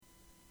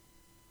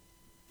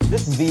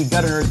This is the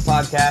Gutter Nerds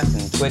Podcast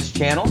and Twitch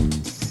channel.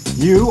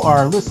 You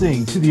are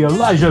listening to the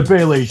Elijah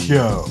Bailey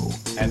Show.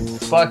 And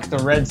fuck the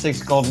Red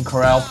 6 Golden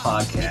Corral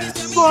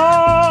Podcast. Fuck!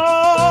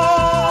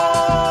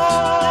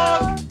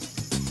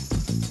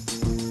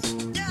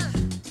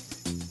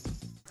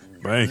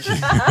 Thank you.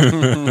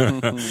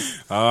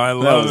 Oh, I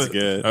love That was it.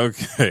 good.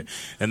 Okay.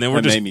 And then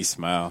we're That just... made me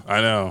smile.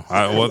 I know.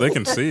 Well, they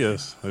can see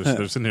us.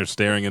 They're sitting here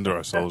staring into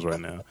our souls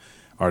right now.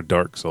 Our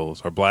dark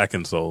souls. Our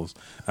blackened souls.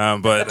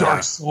 But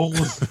Dark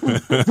Souls.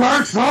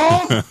 Dark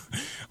Souls!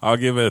 I'll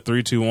give it a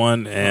 3, 2,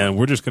 1, and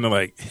we're just going to,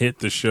 like, hit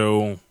the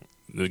show,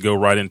 go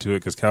right into it,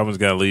 because Calvin's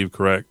got to leave,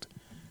 correct?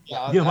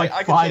 Yeah, You have like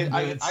I 5 can stay,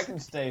 minutes. I can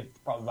stay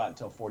probably about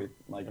until 40,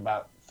 like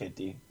about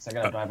 50. Because I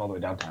got to drive all the way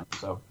downtown.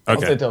 So Okay.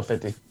 I'll stay till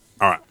 50.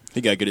 All right.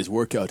 He got to get his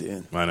workout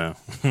in. I know.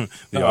 I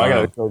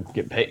got to go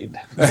get paid.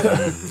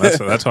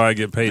 That's how I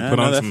get paid. I Put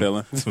know on that some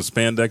feeling.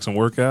 spandex and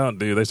work out.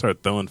 Dude, they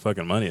start throwing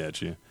fucking money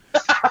at you.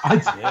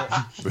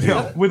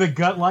 Yo, with a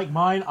gut like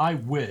mine, I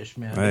wish,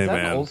 man. Hey, Is that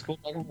man. an old school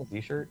Dragon Ball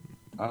t-shirt?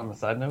 On the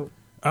side note?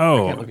 I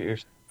can't look Oh. at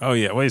yours. Oh,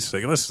 yeah. Wait a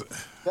second. Let's...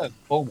 Yeah, it's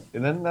Bulma.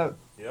 And then that...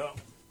 Yeah.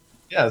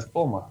 Yeah, it's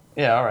Bulma.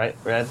 Yeah, all right,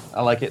 Red.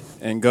 I like it.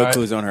 And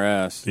Goku's on her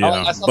ass. Yeah.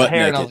 I saw the Butt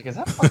hair and I was naked.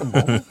 like, is that fucking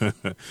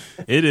Bulma?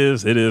 It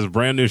is.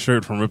 Brand new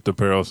shirt from Ripped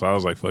Apparel, so I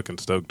was like fucking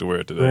stoked to wear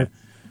it today.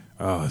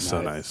 Oh, it's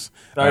so nice.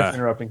 Sorry for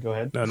interrupting. Go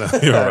ahead. No,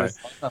 you're all right.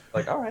 I was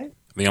like, all right.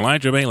 The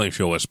Elijah Bailey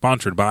Show is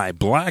sponsored by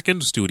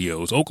Blackened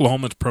Studios,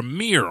 Oklahoma's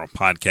premier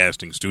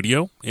podcasting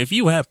studio. If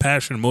you have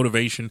passion and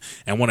motivation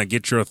and want to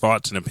get your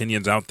thoughts and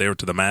opinions out there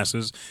to the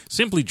masses,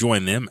 simply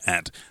join them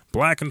at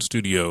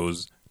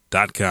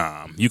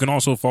blackenedstudios.com. You can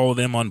also follow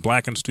them on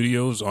Blackened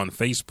Studios on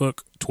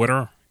Facebook,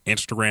 Twitter,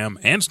 Instagram,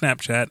 and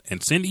Snapchat,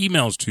 and send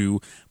emails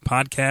to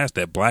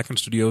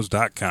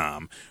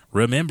podcast@blackenedstudios.com.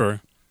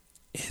 Remember,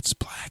 it's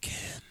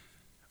Blackened.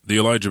 The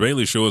Elijah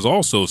Bailey Show is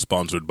also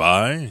sponsored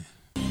by...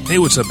 Hey,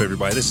 what's up,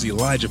 everybody? This is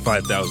Elijah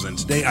 5000, and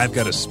today I've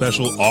got a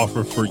special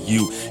offer for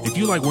you. If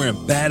you like wearing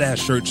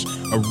badass shirts,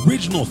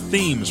 original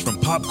themes from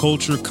pop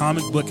culture,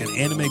 comic book, and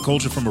anime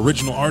culture from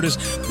original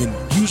artists, then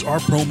use our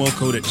promo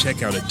code at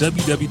checkout at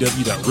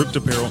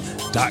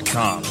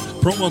www.rippedapparel.com.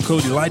 Promo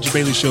code Elijah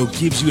Bailey Show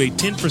gives you a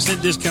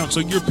 10% discount, so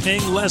you're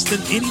paying less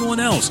than anyone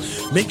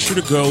else. Make sure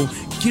to go,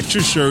 get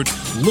your shirt,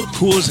 look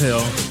cool as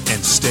hell,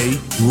 and stay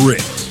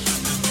ripped.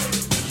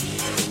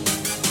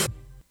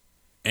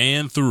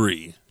 And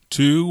 3,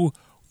 2,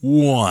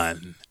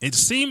 1. It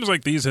seems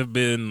like these are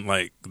becoming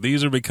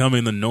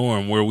the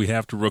norm where we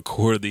have to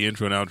record the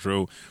intro and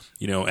outro,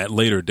 at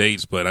later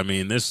dates. But I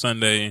mean, this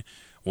Sunday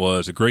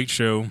was a great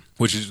show,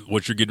 which is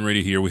what you're getting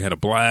ready to hear. We had a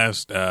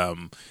blast.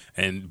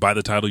 And by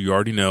the title, you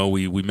already know,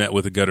 we met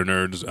with the Gutter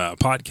Nerds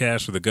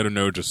podcast or the Gutter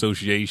Nerds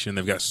Association.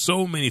 They've got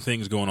so many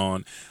things going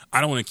on. I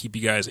don't want to keep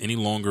you guys any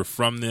longer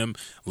from them.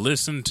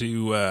 Listen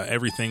to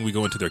everything. We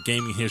go into their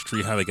gaming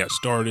history, how they got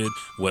started,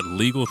 what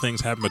legal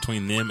things happened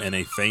between them and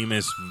a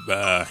famous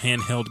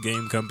handheld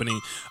game company.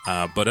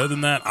 But other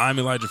than that, I'm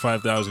Elijah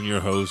 5000,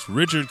 your host.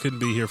 Richard couldn't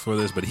be here for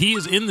this, but he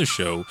is in the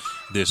show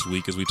this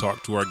week as we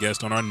talk to our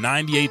guest on our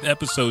 98th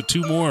episode.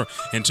 2 more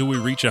until we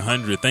reach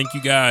 100. Thank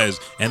you guys.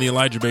 And the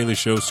Elijah Bailey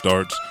Show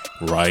starts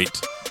right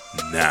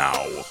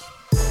now.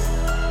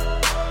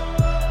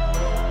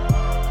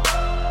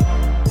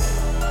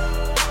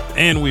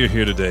 And we are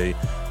here today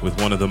with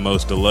one of the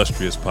most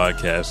illustrious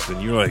podcasts.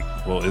 And you're like,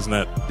 well, isn't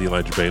that the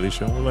Elijah Bailey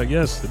Show? We're like,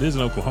 yes, it is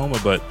in Oklahoma,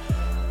 but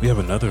we have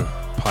another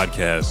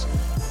podcast.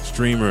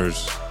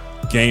 Streamers,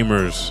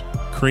 gamers,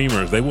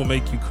 creamers. They will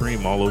make you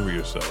cream all over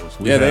yourselves.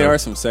 They are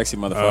some sexy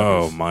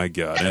motherfuckers. Oh, my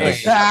God.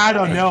 And I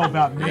don't know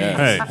about me.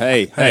 Yeah.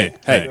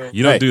 Hey.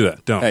 You don't do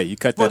that. Don't. Hey, you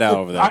cut that out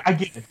over there. I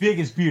get it. Big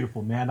is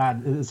beautiful, man.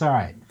 It's all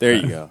right. There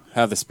you go.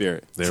 Have the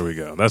spirit. There we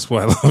go. That's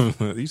why I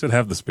love it. You said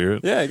have the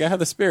spirit. Yeah, you got to have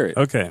the spirit.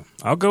 Okay.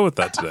 I'll go with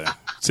that today.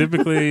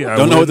 Typically, I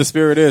Don't know would- what the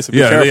spirit is, so be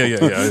Yeah.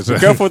 careful. Exactly. Be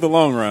careful with the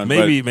long run.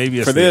 Maybe but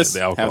it's for this,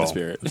 the alcohol. have the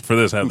spirit. For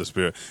this, have the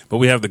spirit. But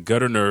we have the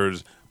Gutter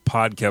Nerds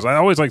podcast. I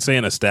always like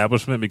saying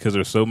establishment because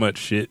there's so much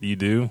shit you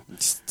do.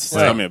 Just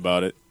tell me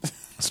about it.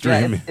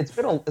 Streaming. It's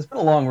been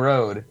a long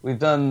road. We've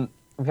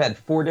had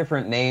 4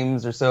 different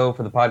names or so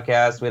for the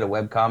podcast. We had a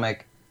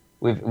webcomic.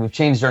 We've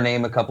changed our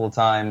name a couple of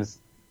times.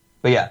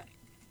 But yeah,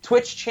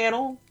 Twitch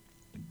channel,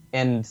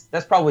 and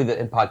that's probably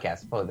the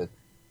probably the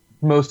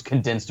most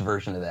condensed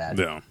version of that.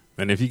 Yeah.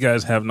 And if you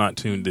guys have not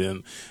tuned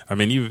in, I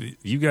mean,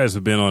 you guys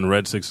have been on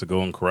Red 6 the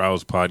Golden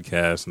Corral's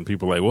podcast, and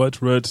people are like,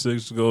 what's Red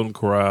 6 the Golden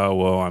Corral?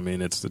 Well, I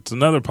mean, it's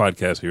another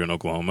podcast here in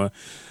Oklahoma.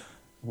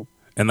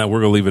 And that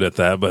we're going to leave it at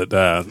that, but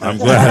I'm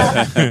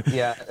glad.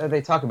 Yeah, they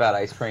talk about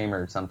ice cream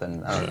or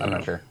something. I'm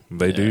not sure.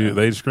 They do.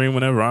 They scream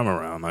whenever I'm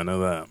around. I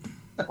know that.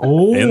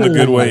 Oh, In the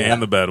good way and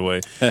the bad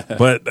way.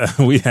 But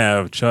we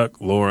have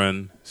Chuck,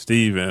 Lauren,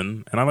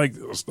 Steven, and I like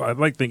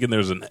thinking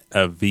there's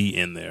a V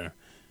in there.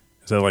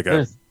 Is that like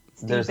There's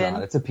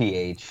not. It's a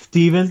PH.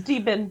 Steven.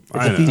 It's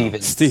I a know.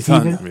 Steven.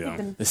 Stefan.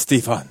 Yeah. It's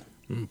Stefan.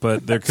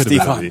 But there could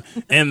have been a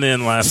V. And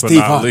then last but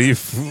not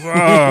least,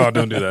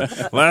 don't do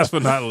that. Last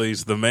but not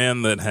least, the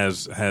man that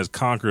has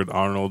conquered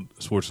Arnold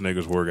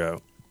Schwarzenegger's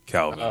workout,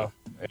 Calvin.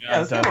 Yeah,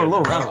 let's give her a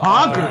little round of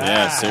Conquer. applause.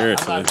 Yeah,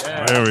 seriously.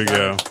 There we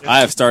go.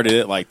 I have started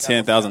it like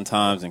 10,000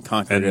 times and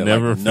conquered And it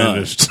never like none.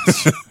 finished.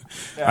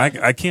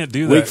 I can't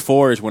do that. Week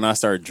 4 is when I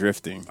start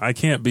drifting. I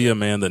can't be a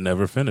man that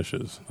never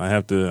finishes. I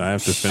have to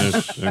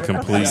finish and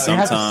complete. You have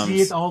to Sometimes.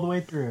 see it all the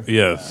way through.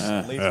 Yes.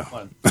 At least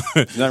one.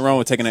 There's nothing wrong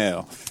with taking an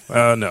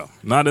L. No,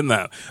 not in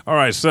that. All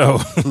right, so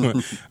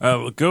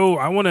go.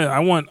 I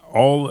want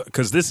all,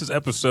 because this is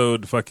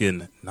episode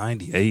fucking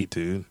 98,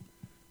 dude.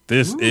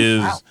 This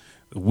is. wow.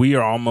 We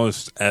are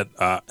almost at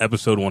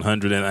episode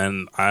 100,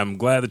 and I'm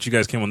glad that you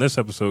guys came on this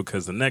episode,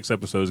 because the next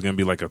episode is going to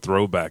be like a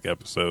throwback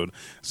episode.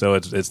 So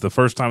it's the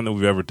first time that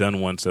we've ever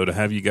done one. So to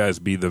have you guys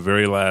be the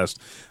very last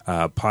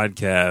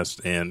podcast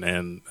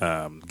and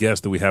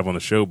guest that we have on the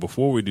show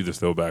before we do this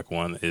throwback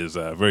one is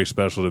very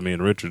special to me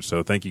and Richard.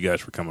 So thank you guys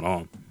for coming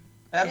on.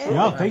 Absolutely.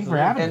 Yeah, thank you for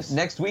having And us.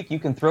 next week you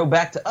can throw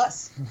back to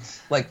us,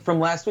 like from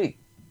last week.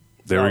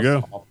 There we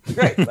go.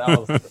 Great. That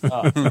was,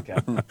 okay.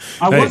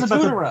 I Hey. was Two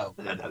in a about row.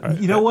 to.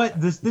 You know what?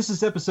 This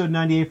is episode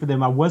 98 for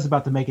them. I was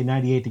about to make a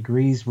 98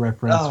 degrees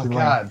reference. Oh for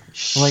God.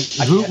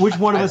 which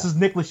one of us is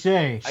Nick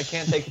Lachey? I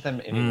can't take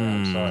them anywhere.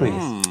 I'm sorry.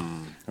 Please.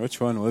 Which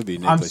one would be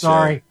Nick I'm Lachey?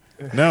 sorry.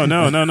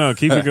 No.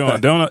 Keep it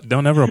going.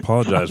 Don't ever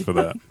apologize for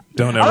that.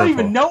 Don't ever. I don't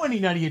even know any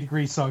 98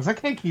 degrees songs. I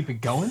can't keep it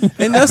going.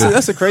 And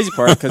that's the crazy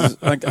part, because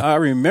like I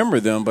remember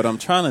them, but I'm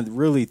trying to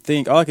really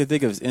think. All I can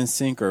think of is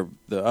NSYNC or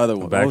the other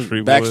one,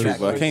 Backstreet Boys. Backstreet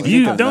Boys. I can't think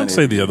You of don't none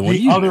say of the it. other one. The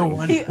You other know.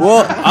 one.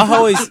 Well, I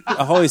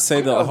always say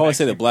the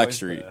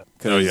Blackstreet.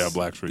 Oh yeah,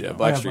 Blackstreet. Yeah, Yeah,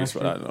 Blackstreet's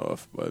what I Blackstreet. know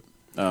of.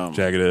 But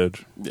Jagged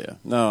Edge. yeah,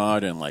 no, I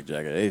didn't like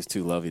Jagged. It was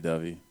too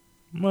lovey-dovey.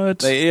 What?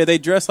 They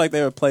dressed like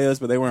they would play us,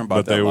 but they weren't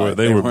about But that life.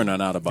 they They were weren't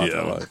not about that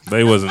yeah, life.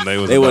 they wasn't.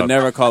 They would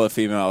never call a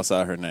female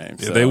outside her name.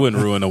 Yeah, So. they wouldn't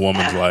ruin a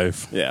woman's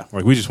life. Yeah.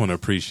 Like, we just want to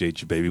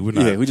appreciate you, baby. We're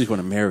not. Yeah, we just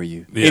want to marry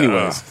you. Yeah,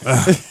 Anyways,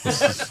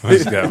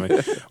 this got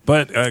me.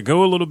 But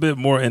go a little bit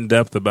more in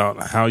depth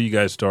about how you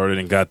guys started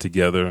and got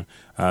together,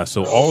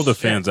 so all the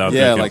fans out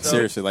yeah, there. like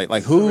seriously,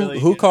 like who really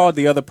who good- called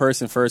the other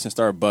person first and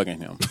started bugging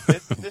him?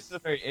 This is a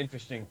very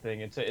interesting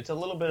thing. It's a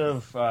little bit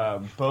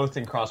of both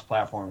in cross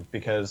platforms,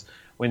 because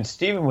when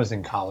Steven was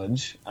in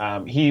college,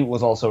 he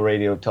was also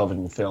radio,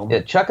 television, and film.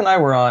 Yeah, Chuck and I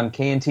were on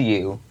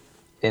KNTU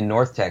in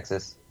North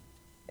Texas,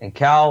 and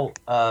Cal,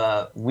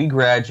 we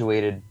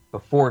graduated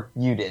before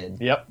you did.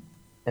 Yep.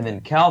 And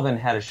then Calvin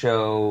had a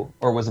show,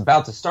 or was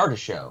about to start a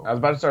show. I was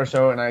about to start a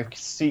show, and I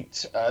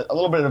sought a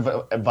little bit of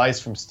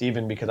advice from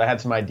Steven, because I had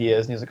some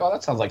ideas, and he was like, "Oh,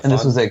 that sounds like fun." And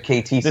this was at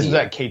KTC. This was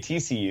at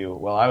KTCU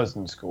while I was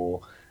in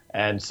school,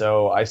 and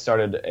so I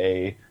started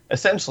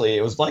essentially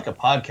it was like a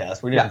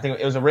podcast. We didn't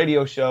think it was a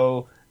radio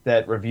show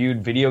that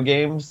reviewed video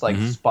games, like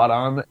spot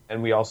on,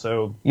 and we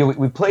also Yeah,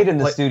 we played in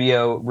the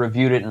studio,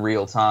 reviewed it in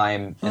real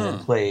time, and then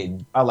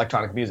played.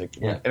 electronic music,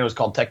 Yeah. and it was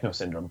called Techno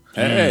Syndrome.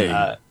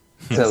 Hey,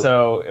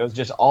 So it was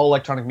just all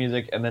electronic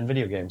music and then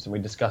video games, and we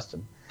discussed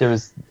them.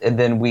 And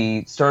then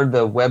we started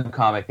the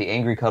webcomic, the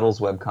Angry Cuddles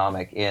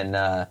webcomic, in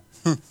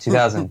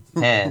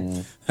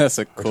 2010. that's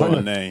a cool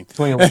 20 name.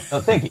 2011.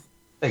 Oh, thank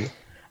you.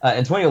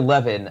 In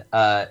 2011,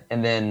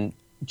 and then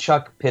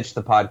Chuck pitched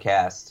the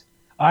podcast.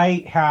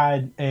 I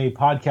had a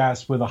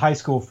podcast with a high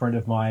school friend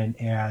of mine,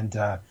 and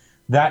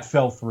that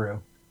fell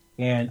through.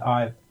 And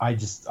I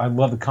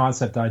love the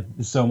concept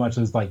so much.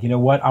 I was like, you know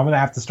what? I'm going to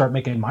have to start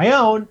making my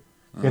own.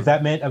 If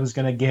that meant I was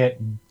going to get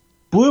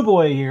Blue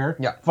Boy here,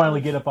 finally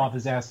get up off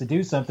his ass to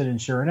do something.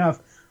 And sure enough,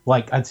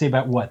 like I'd say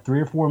about 3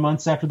 or 4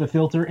 months after the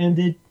filter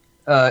ended.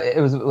 It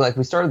was like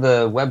we started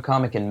the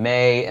webcomic in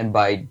May, and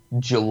by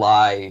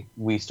July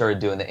we started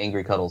doing the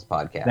Angry Cuddles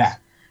podcast. That.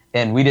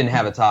 And we didn't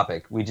have a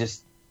topic. We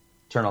just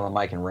turned on the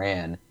mic and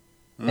ran.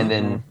 And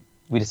then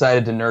we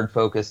decided to nerd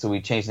focus, so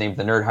we changed the name to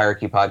the Nerd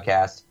Hierarchy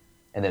podcast,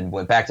 and then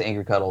went back to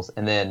Angry Cuddles.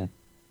 And then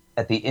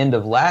at the end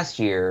of last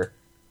year,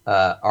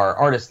 our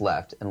artist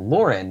left, and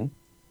Lauren.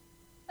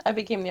 I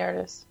became the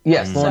artist.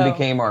 Yes, Lauren So-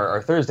 became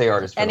our Thursday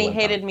artist. For And the he webcomic.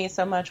 hated me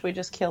so much, we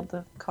just killed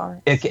the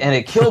comic.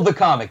 It killed the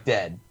comic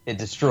dead. It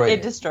destroyed it.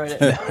 It destroyed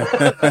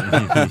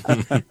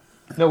it.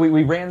 No,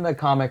 we ran the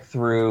comic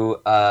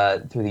through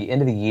the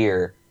end of the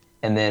year,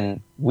 and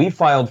then we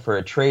filed for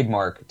a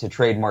trademark to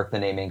trademark the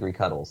name Angry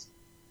Cuddles.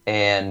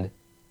 And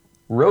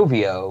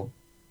Rovio,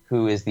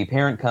 who is the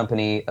parent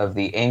company of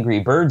the Angry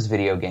Birds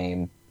video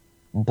game,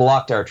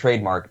 blocked our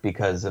trademark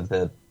because of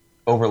the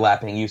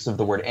overlapping use of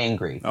the word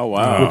angry. Oh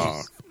wow!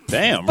 Oh,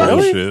 Damn,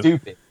 bullshit. really?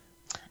 Stupid.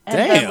 And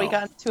then Damn. we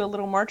got into a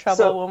little more trouble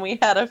So, when we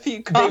had a few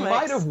They comics.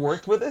 might have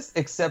worked with us,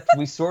 except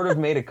we sort of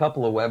made a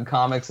couple of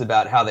webcomics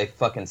about how they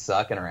fucking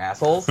suck and are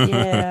assholes.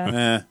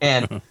 Yeah.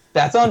 And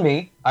that's on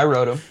me. I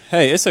wrote them.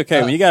 Hey, it's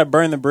okay. When you gotta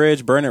burn the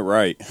bridge, burn it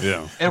right.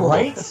 Yeah. And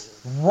Right?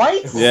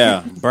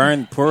 Yeah,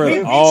 pour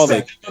We all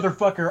set the. that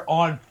motherfucker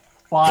on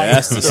fire.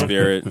 That's the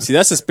spirit. See,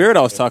 that's the spirit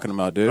I was talking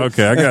about, dude.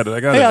 Okay, I got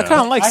it. Hey, I now.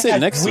 kind of like I sitting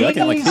had next to you. I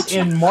can like hit Wheaties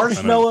you. and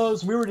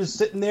marshmallows. We were just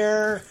sitting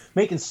there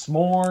making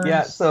s'mores.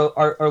 Yeah, so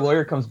our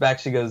lawyer comes back.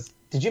 She goes,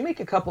 "Did you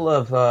make a couple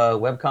of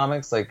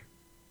webcomics, like,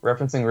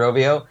 referencing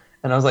Rovio?"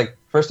 And I was like,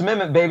 "First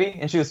Amendment, baby."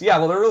 And she goes, "Yeah,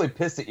 well, they're really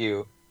pissed at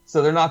you,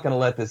 so they're not going to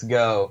let this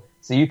go.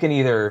 So you can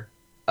either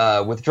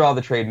withdraw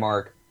the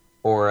trademark,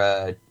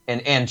 or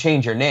and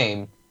change your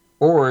name,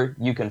 or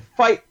you can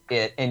fight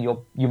it and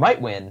you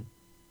might win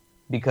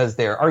because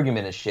their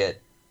argument is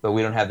shit, but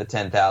we don't have the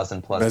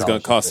 10,000 plus. That's going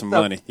to cost some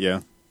money.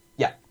 Yeah.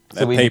 Yeah.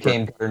 So That we paper.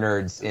 became Gutter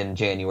Nerds in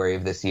January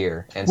of this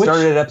year and Which-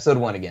 started at episode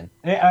 1 again.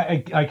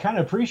 I kind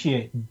of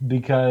appreciate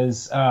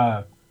because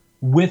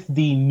with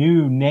the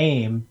new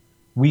name,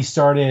 we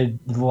started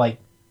like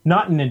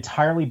not an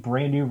entirely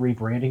brand new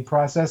rebranding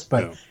process,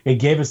 but Yeah. it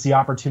gave us the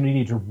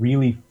opportunity to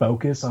really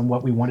focus on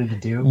what we wanted to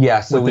do.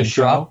 Yeah, so with we the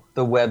show. dropped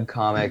the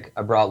webcomic.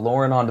 I brought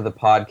Lauren onto the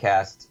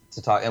podcast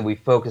to talk, and we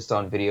focused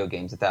on video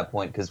games at that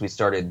point because we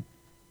started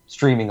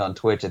streaming on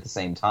Twitch at the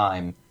same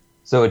time.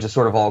 So it just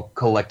sort of all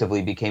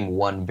collectively became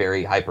one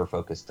very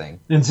hyper-focused thing.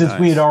 And since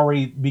we Nice. had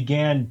already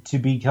began to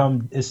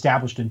become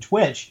established in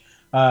Twitch,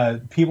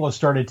 people have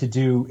started to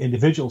do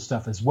individual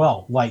stuff as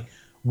well. Like,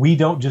 we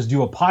don't just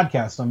do a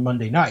podcast on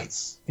Monday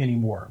nights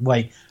anymore.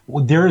 Like,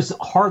 there's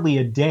hardly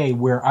a day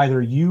where either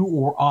you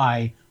or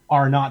I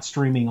are not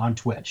streaming on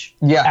Twitch.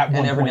 Yeah, at one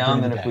and every point now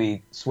and during then the if day.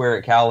 we swear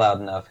at Cal loud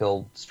enough,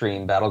 he'll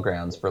stream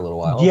Battlegrounds for a little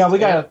while. Yeah, we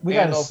And-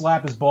 gotta and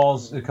slap his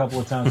balls a couple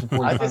of times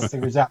before he finally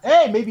figures out,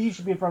 hey, maybe you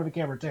should be in front of the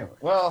camera too.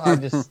 Well, I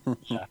just,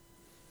 yeah.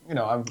 I'm I'm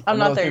one not of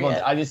those there people,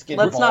 yet. I just get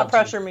Let's not involved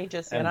pressure me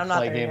just yet. and I'm not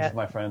play there games yet. with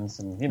my friends,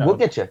 and We'll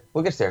get you.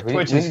 We'll get you there. We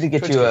Twitch need to get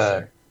Twitch you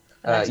gets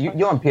there.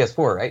 you on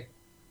PS4, right?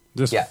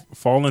 Just Yeah.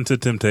 fall into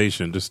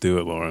temptation. Just do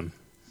it, Lauren.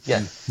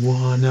 Yeah.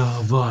 One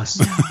of us.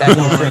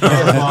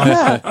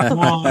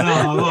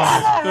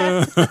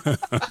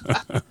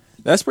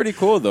 That's pretty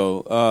cool,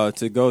 though,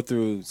 to go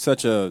through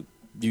such a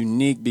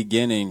unique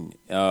beginning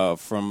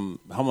from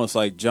almost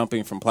like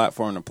jumping from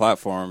platform to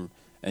platform,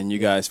 and you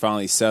guys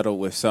finally settle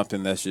with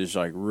something that's just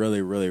like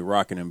really, really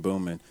rocking and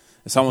booming.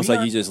 It's almost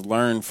like you just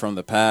learn from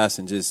the past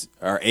and just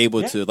are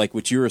able to, like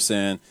what you were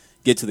saying,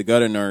 get to the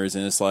Gutter Nerds,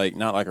 and it's like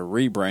not like a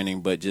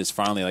rebranding, but just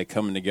finally like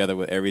coming together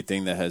with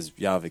everything that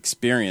y'all have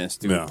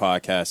experienced through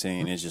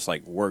podcasting, and it's just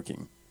like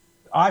working.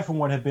 I, for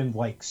one, have been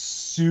like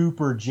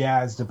super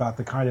jazzed about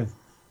the kind of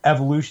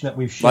evolution that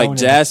we've shown. Like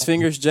Jazz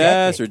Fingers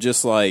Jazz, or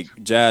just like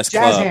Jazz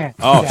Jazz Club? hands.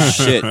 Oh Yeah.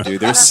 shit,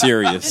 dude, they're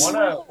serious.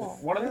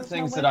 One of the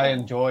things that I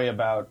enjoy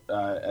about,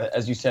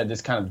 as you said,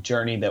 this kind of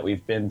journey that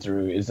we've been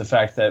through is the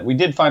fact that we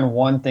did find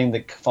one thing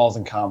that falls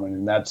in common,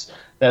 and that's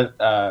that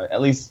at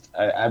least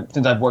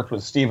since I've worked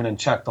with Steven and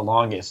Chuck the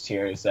longest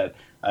here, is that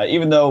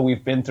even though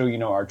we've been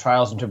through, our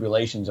trials and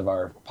tribulations of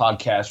our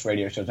podcast,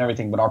 radio shows, and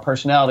everything, but our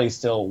personalities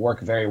still work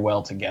very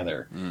well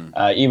together,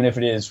 even if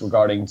it is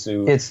regarding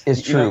to...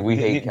 It's true. We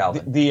hate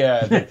Calvin. We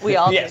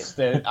all do. yes,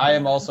 I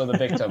am also the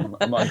victim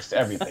amongst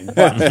everything.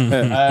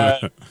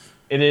 But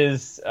it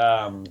is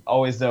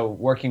always, though,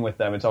 working with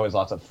them, it's always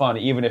lots of fun,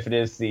 even if it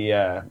is the,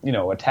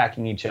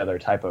 attacking each other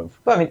type of...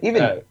 But I mean,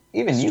 even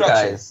you structure.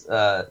 guys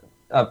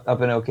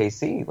up in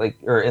OKC, like,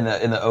 or in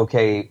the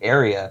OK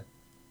area,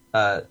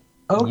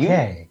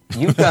 Okay.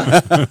 you've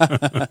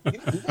had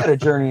a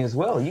journey as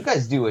well. You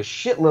guys do a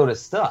shitload of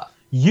stuff.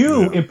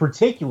 You, in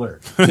particular,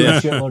 do a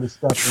shitload of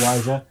stuff,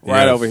 Elijah.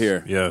 Right Yes. over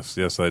here.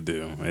 Yes, I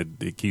do.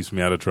 It keeps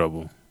me out of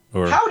trouble.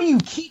 Or How do you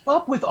keep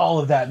up with all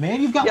of that,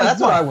 man? You've got Yeah, like,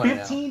 that's what I what, wanna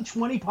know. 15,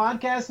 20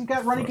 podcasts you've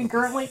got running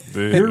concurrently?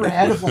 Dude. You're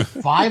ahead of like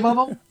 5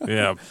 of them?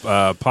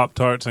 yeah,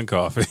 Pop-Tarts and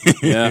coffee.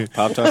 Yeah,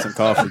 Pop Tarts and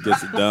coffee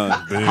gets it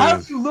done. Dude. How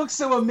do you look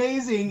so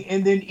amazing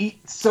and then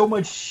eat so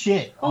much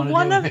shit on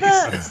a daily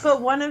basis?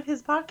 One of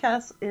his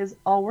podcasts is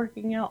all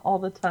working out all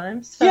the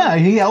time. So Yeah,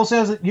 you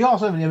also have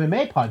an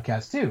MMA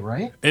podcast too,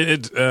 right?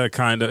 It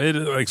kind of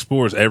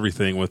explores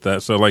everything with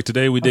that. So like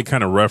today we did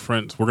kind of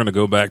reference. We're going to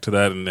go back to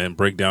that and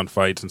break down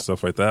fights and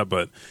stuff like that.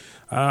 But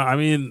I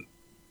mean,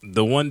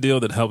 the one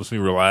deal that helps me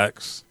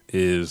relax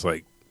is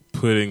like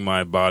putting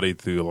my body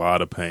through a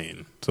lot of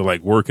pain. So like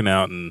working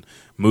out and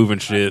moving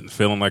shit and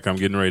feeling like I'm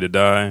getting ready to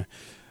die.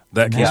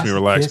 That keeps me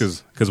relaxed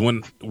because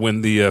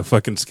when the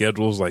fucking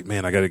schedule's like,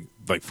 man, I got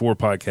like 4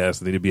 podcasts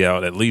that need to be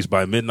out at least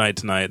by midnight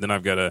tonight. Then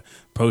I've got to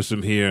post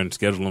them here and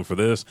schedule them for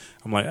this.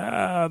 I'm like,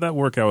 that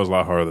workout was a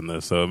lot harder than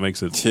this, so it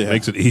makes it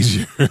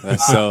easier.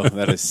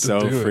 That is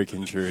so do it.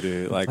 freaking true,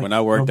 dude. Like when I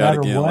worked no out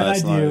matter again what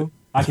last I do, night.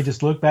 I could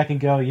just look back and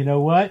go, you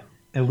know what?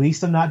 At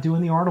least I'm not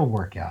doing the Arnold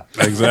workout.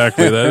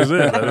 Exactly, that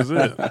is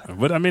it.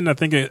 But I mean, I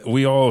think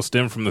we all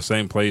stem from the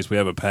same place. We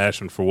have a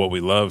passion for what we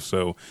love.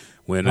 So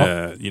when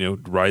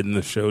writing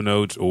the show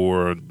notes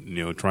or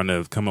trying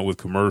to come up with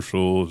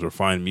commercials or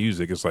find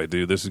music, it's like,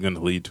 dude, this is going to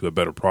lead to a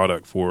better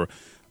product for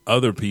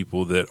other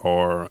people that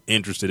are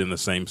interested in the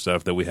same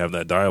stuff that we have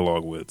that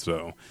dialogue with.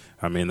 So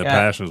I mean, the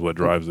passion is what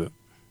drives it.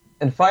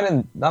 And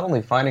not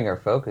only finding our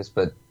focus,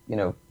 but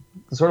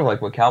sort of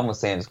like what Calvin was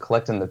saying, is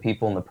collecting the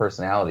people and the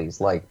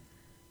personalities. Like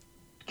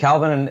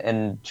Calvin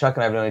and Chuck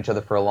and I have known each other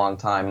for a long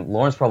time.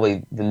 Lauren's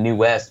probably the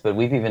newest, but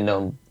we've even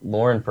known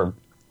Lauren for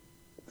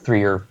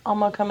 3 or...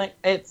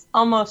 It's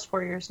almost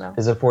 4 years now.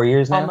 Is it 4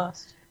 years now?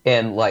 Almost.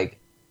 And like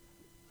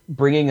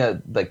bringing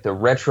the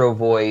retro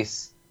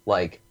voice,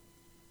 like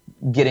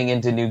getting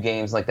into new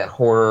games, like that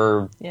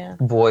horror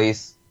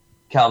voice,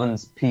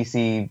 Calvin's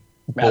PC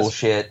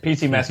bullshit,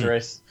 PC Master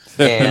Race.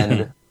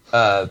 and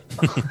my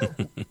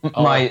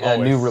always.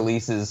 new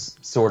releases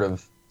sort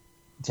of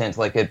tense.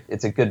 Like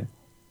it's a good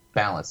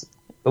balance.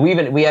 But we've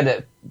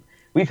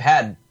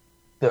had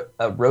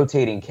a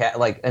rotating cast,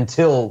 like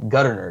until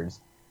Gutter Nerds.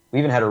 We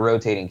even had a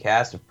rotating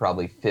cast of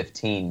probably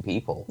 15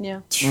 people.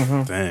 Yeah.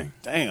 Dang.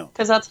 Damn.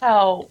 Because that's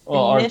how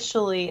Well,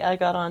 initially I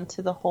got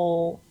onto the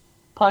whole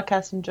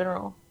podcast in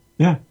general.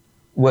 Yeah.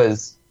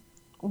 Was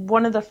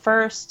One of the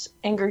first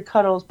Angry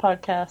Cuddles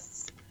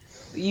podcasts.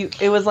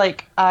 It was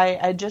like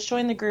I just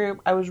joined the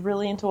group. I was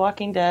really into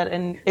Walking Dead,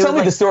 and it tell was me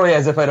like, the story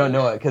as if I don't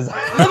know it, because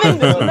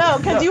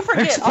because you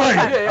forget all the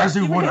time. As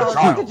you would a where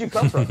child. did you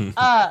come from?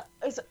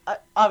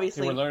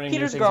 Obviously, We're learning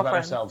Peter's new things about girlfriend.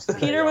 ourselves today,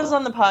 Peter was y'all.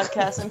 on the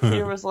podcast, and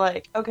Peter was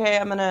like, "Okay,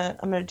 I'm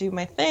gonna do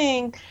my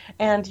thing,"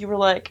 and you were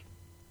like,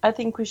 "I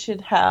think we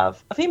should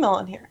have a female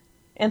on here,"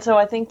 and so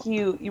I think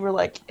you were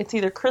like, "It's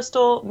either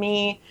Crystal,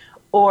 me,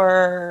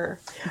 or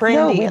Brandy."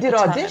 No, we at did the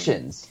time.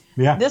 auditions.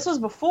 Yeah. This was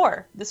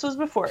before,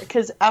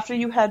 because after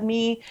you had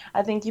me,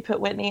 I think you put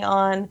Whitney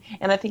on,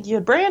 and I think you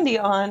had Brandy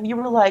on. You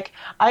were like,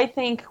 I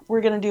think we're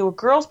going to do a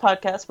girls'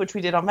 podcast, which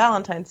we did on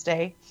Valentine's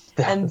Day.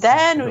 And was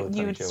then really funny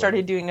you show.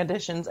 started doing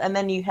auditions, and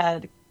then you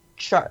had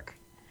Shark.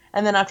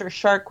 And then after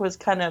Shark was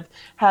kind of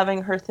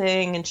having her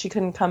thing, and she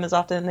couldn't come as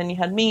often, and then you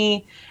had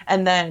me,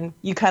 and then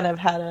you kind of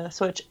had a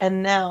switch,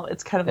 and now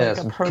it's kind of Yeah, like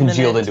a it's permanent...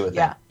 congealed into a thing.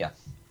 Yeah. Yeah.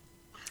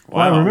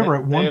 Well, I Wow. remember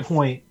at one They've-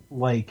 point,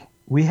 like,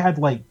 we had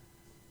like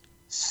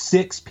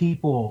 6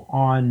 people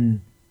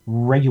on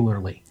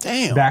regularly.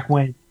 Damn. Back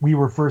when we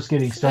were first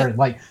getting started.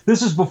 Like,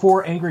 this is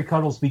before Angry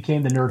Cuddles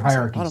became the nerd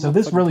hierarchy. lot of So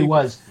this motherfucking really people.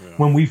 was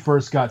when we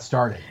first got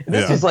started.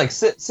 This Yeah. is like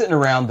sitting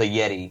around the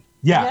Yeti,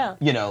 Yeah.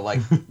 you know,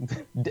 like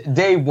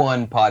day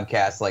one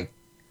podcast, like,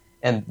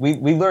 and we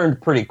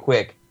learned pretty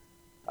quick.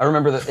 I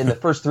remember that in the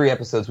first 3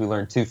 episodes, we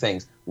learned 2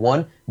 things.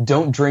 1,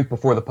 don't drink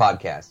before the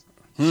podcast.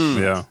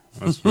 Yeah,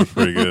 that's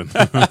pretty good.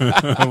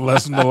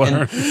 Lesson to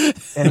learn.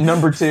 And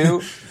number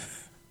 2,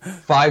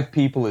 5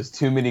 people is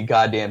too many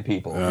goddamn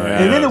people.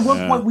 And then at one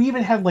Yeah. point, we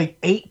even had like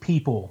 8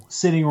 people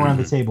sitting around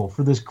the table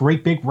for this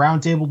great big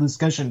round table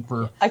discussion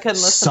for I couldn't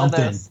listen something.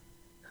 to those.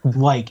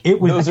 Like,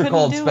 it was. Those are couldn't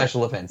called do it.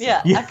 special events.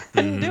 Yeah, Yeah. I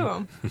couldn't do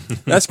them.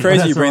 That's crazy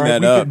That's you bring all right.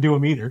 that we up. couldn't do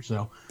them either,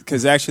 so.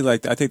 Because actually,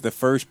 like, I think the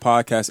first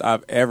podcast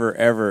I've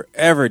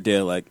ever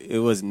did, like, it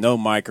was no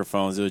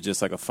microphones. It was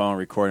just like a phone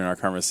recording our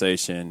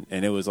conversation.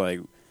 And it was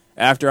like,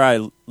 after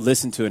I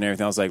listened to it and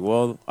everything, I was like,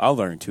 well, I'll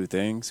learn 2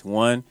 things.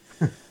 1,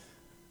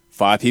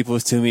 5 people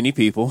is too many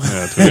people.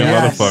 Yeah, too many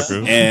Yes.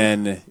 motherfuckers.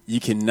 And you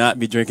cannot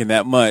be drinking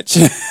that much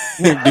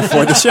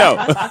before the show.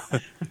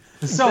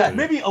 So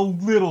maybe a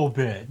little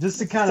bit, just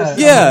to kind of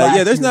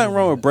Yeah, there's nothing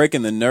wrong with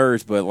breaking the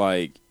nerves, but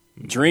like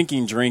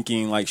drinking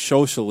like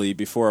socially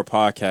before a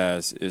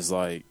podcast is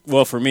like,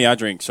 well, for me, I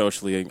drink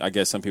socially. I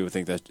guess some people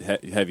think that's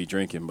heavy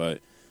drinking, but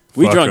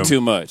we Fuck drunk 'em.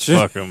 too much.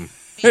 Fuck them.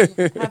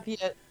 Have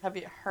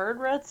you heard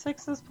Red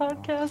Six's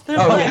podcast? They're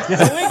Oh, like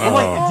yeah. doing a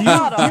whole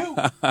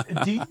lot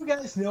of- Do you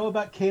guys know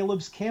about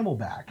Caleb's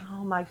Camelback?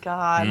 Oh my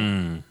god!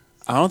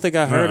 I don't think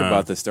I heard Uh-uh.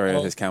 about the story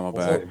of his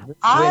Camelback.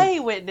 I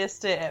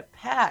witnessed it at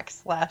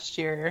PAX last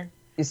year.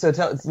 So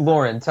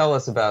Lauren, tell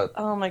us about.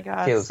 Oh my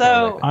god! Caleb's So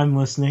Camelback. I'm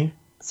listening.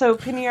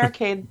 Penny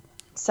Arcade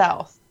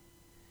South.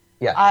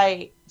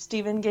 Yeah.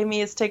 Steven gave me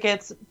his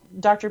tickets.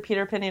 Dr.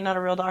 Peter Penny, not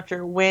a real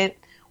doctor, went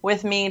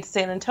with me to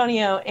San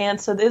Antonio, and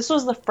so this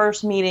was the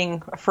first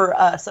meeting for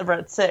us of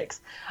Red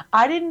Six.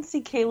 I didn't see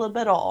Caleb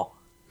at all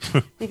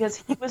because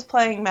he was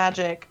playing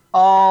Magic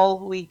all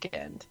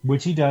weekend.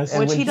 Which he does. And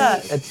Which when he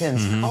does.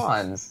 attends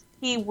cons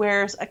He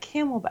wears a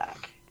Camelback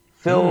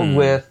filled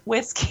with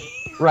whiskey.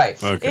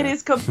 right. Okay. It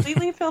is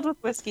completely filled with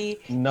whiskey.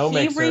 No he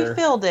mixer.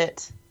 refilled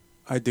it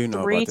I do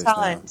know 3 about this now.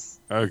 times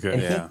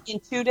Okay. Yeah. in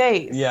 2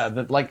 days. Yeah,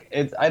 like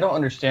it's. I don't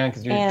understand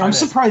because you're. And- I'm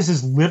surprised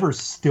his liver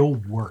still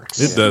works.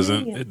 It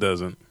doesn't. It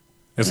doesn't.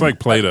 It's like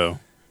Play-Doh.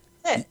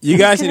 You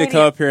guys need to Canadian-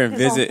 come up here and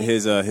his own visit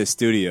thing. his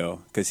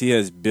studio because he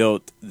has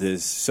built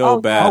this so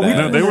Oh, bad. we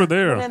No, they were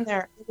there. went in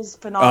there. It was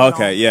phenomenal. Oh,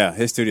 okay, yeah,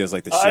 his studio's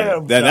like the I shit.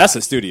 have That's not.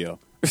 a studio.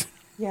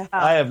 Yeah.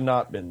 I have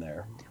not been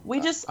there. we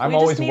just. I'm we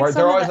always just need worried. some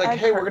They're of always the like, egg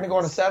 "Hey, we're gonna go on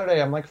a cartons.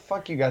 Saturday." I'm like,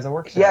 "Fuck you guys, I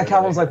work." Yeah, Saturday."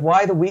 Calvin's like,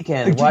 why the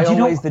weekend? Like, Why you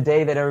know- always the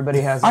day that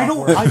everybody has? I off don't.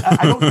 work?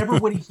 I don't ever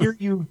want to hear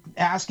you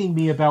asking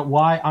me about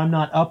why I'm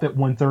not up at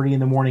 1:30 in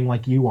the morning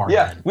like you are.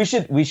 Yeah,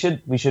 man. we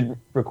should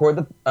record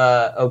the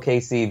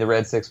OKC the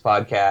Red Six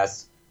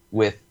podcast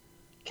with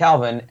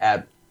Calvin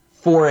at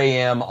 4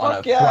 a.m. on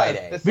Fuck a yeah,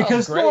 Friday. this sounds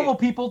Because great. normal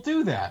people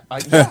do that.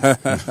 Yeah.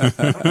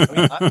 I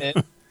mean, I'm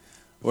in.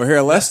 Well,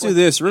 here, let's do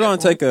this. We're gonna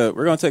take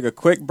a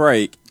quick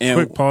break and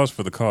Quick pause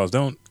for the cause.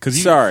 Don't because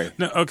you. Sorry.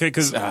 No, okay.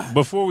 Because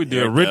before we do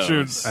Here it, it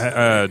Richard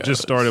goes.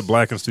 just started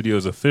Black and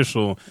Studios'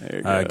 official There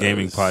it goes.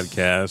 gaming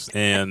podcast,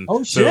 and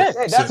Oh, so- shit.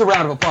 Hey, that's a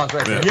round of applause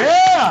right there.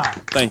 Yeah.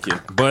 thank you.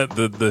 But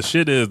the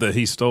shit is that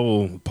he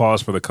stole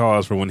pause for the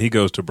cause for when he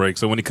goes to break.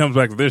 So when he comes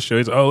back to this show,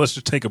 he's let's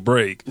just take a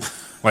break.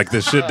 Like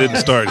this shit didn't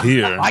start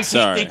here. I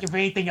can't think of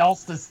anything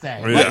else to say.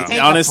 Yeah. Let's take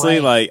a Honestly,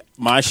 break. like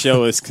my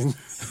show is.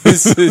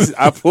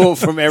 I pull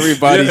from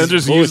everybody's and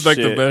just bullshit. use like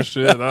the best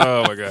shit.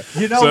 Oh my god!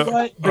 You know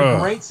what? The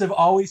greats have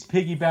always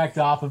piggybacked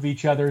off of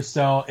each other.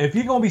 So if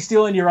you're going to be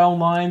stealing your own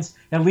lines,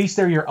 at least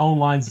they're your own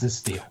lines to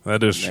steal.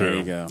 That is There true.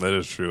 you go. That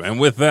is true. And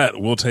with that,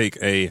 we'll take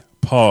a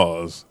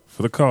pause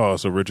for the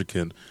cause so Richard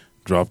can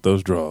drop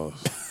those draws.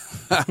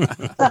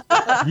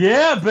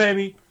 Yeah,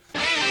 baby.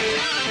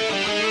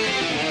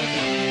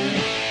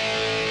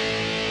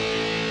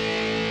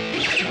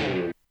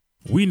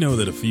 We know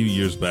that a few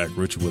years back,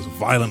 Richard was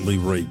violently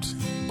raped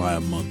by a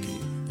monkey,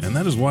 and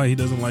that is why he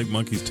doesn't like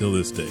monkeys till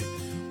this day.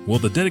 Well,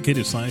 the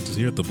dedicated scientists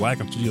here at the Black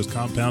Studios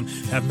compound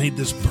have made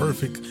this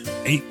perfect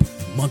ape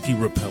monkey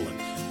repellent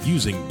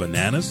using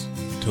bananas,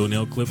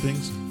 toenail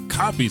clippings,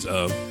 copies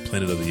of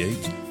Planet of the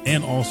Apes,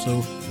 and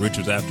also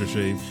Richard's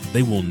aftershave.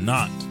 They will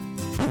not.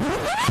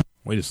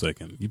 Wait a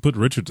second. You put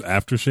Richard's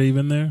aftershave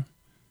in there?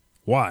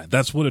 Why?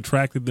 That's what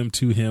attracted them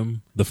to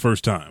him the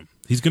first time.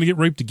 He's going to get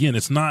raped again.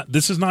 This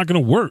is not going to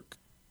work.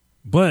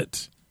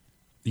 But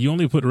you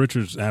only put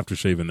Richard's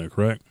aftershave in there,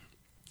 correct?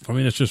 I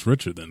mean, it's just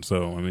Richard then.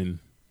 So, I mean,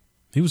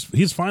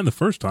 he's fine the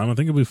first time. I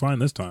think he'll be fine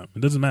this time. It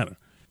doesn't matter.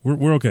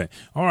 We're okay.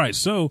 All right.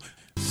 So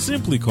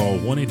simply call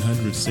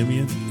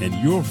 1-800-SIMEON and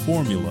your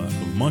formula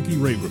of monkey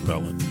rape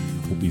repellent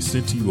will be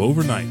sent to you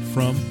overnight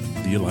from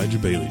The Elijah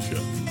Bailey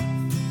Show.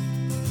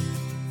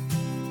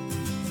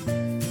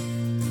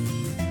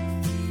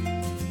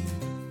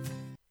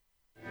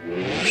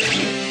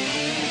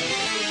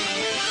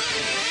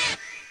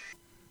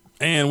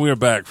 And we're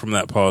back from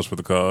that pause for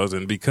the cause.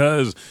 And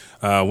because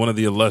one of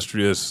the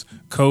illustrious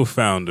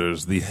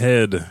co-founders, the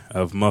head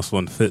of Muscle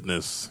and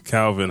Fitness,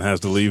 Calvin, has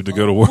to leave to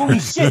go to work. Holy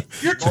shit!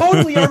 You're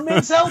totally our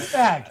men's health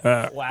bag.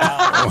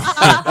 Wow.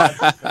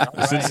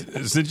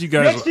 Since you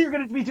guys... Next year you're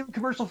going to be doing a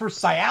commercial for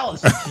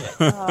Cialis and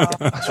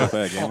shit. Should we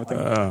play a game with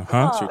them?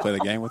 Should we play the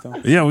game with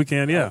them? Yeah, we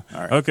can, yeah.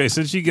 All right. Okay,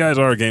 since you guys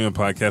are a gaming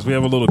podcast, we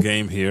have a little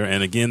game here.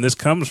 And again, this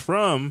comes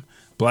from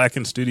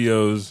Blacken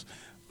Studios'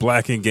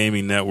 Blacken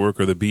Gaming Network,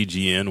 or the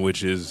BGN,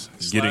 which is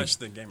Slash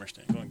the gamer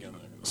stand. Go and get on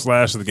there.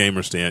 Slash the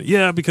Gamer Stand.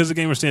 Yeah, because the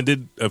Gamer Stand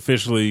did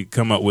officially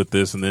come up with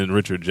this, and then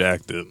Richard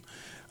jacked it.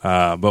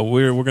 But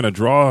we're going to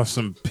draw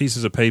some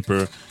pieces of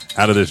paper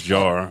out of this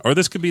jar, or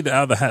this could be the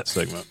out of the hat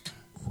segment.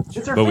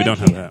 It's our But we fan don't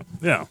have cam.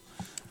 that.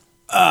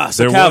 Yeah.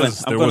 So There Calvin,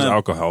 was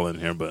alcohol in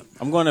here, but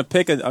I'm going to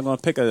pick a.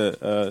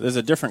 There's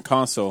a different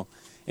console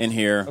in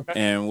here,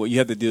 and what you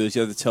have to do is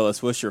you have to tell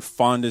us what's your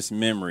fondest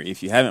memory.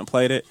 If you haven't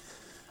played it,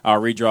 I'll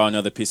redraw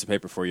another piece of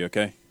paper for you.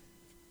 Okay.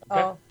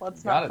 Oh,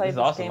 let's Got not it. play This is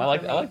this awesome. game. I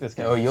like for me. this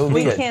game. Oh, you'll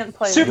We be good. can't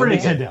play Super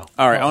this game. Nintendo.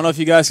 All right. I don't know if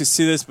you guys can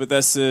see this, but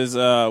this is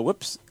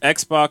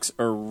Xbox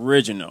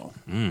Original.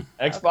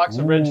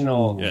 Xbox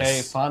Original. Yes.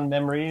 Okay, fond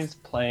memories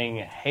playing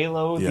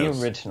Halo Yes.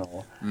 the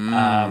Original.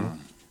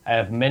 I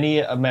have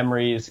many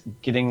memories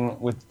getting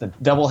with the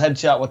double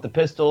headshot with the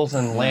pistols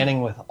and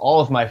landing with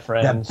all of my That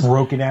friends.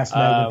 broken ass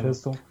magnet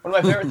pistol. One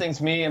of my favorite things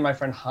me and my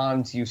friend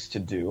Hans used to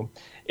do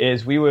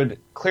is we would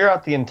clear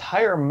out the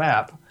entire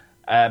map,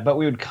 but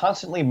we would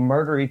constantly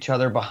murder each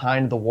other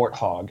behind the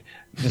Warthog,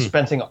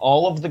 dispensing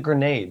all of the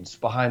grenades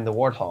behind the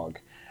Warthog.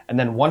 And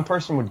then one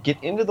person would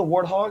get into the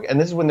Warthog, and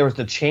this is when there was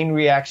the chain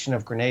reaction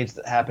of grenades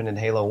that happened in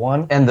Halo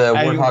 1. And the you-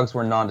 Warthogs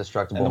were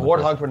non-destructible. And the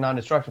Warthogs were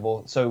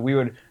non-destructible, so we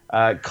would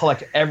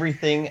collect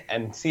everything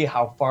and see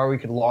how far we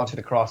could launch it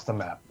across the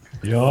map.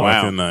 Yo.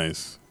 Wow. fucking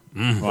nice.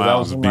 That Wow,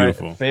 was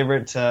beautiful. my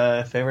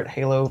favorite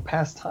Halo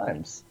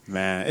pastimes.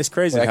 Man, it's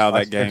crazy Yeah, how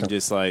that Xbox game Original.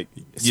 just like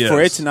Yes.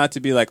 for it to not to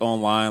be like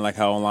online, like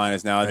how online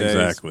is nowadays.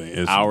 Exactly.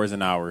 It's- Hours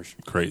and hours.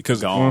 Great.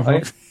 Because,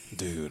 Gone.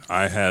 dude,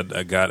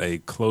 I got a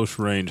close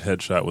range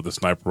headshot with a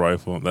sniper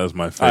rifle. That was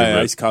my I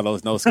favorite. used to call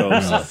those no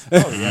scopes.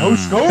 No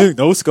scope.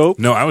 No scope.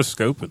 No, I was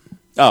scoping.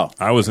 Oh,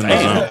 I was in the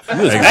zone.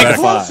 Close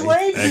Exactly.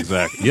 range.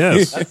 Exactly.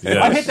 Yes. I hit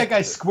Yes. that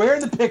guy square in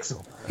the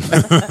pixel.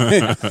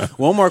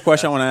 one more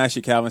question I want to ask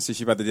you, Calvin, since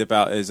you're about to dip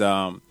out, is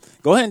go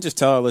ahead and just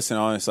tell our listener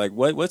audience, like,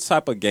 what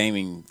type of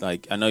gaming?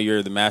 Like, I know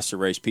you're the Master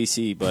Race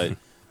PC, but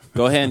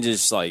go ahead and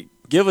just like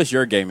give us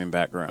your gaming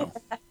background.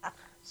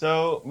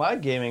 So my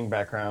gaming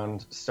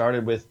background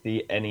started with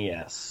the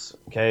NES.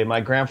 Okay, my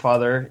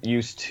grandfather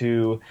used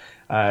to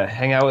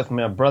hang out with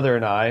my brother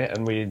and I,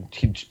 and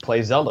he'd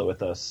play Zelda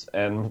with us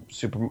and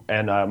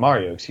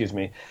Mario. Excuse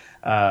me,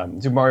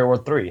 do Mario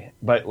World 3.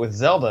 But with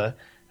Zelda,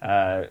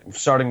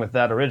 starting with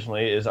that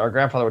originally, is our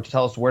grandfather would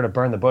tell us where to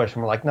burn the bush,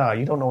 and we're like, "Nah,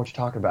 you don't know what you're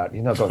talking about.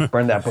 You know, go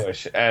burn that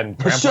bush." And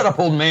Shut up,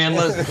 old man.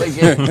 Let's play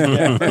games.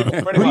 Yeah, pretty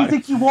Who do you much.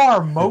 think you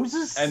are,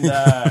 Moses?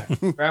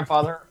 And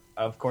grandfather,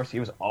 of course, he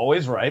was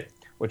always right,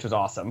 which was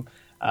awesome.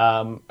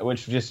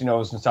 Which just,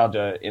 was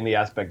nostalgia in the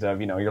aspect of,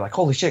 you're like,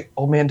 holy shit,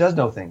 old man does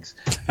know things.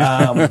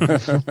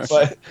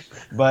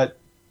 But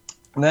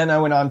then I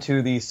went on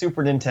to the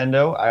Super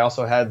Nintendo. I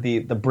also had the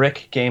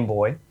brick Game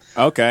Boy,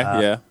 Okay,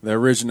 yeah, the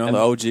original, the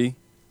OG.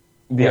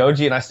 the OG,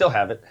 and I still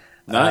have it.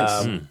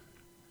 Nice.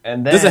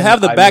 And then Does it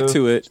have the I back moved-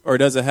 to it, or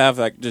does it have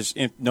like just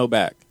no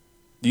back?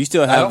 Do you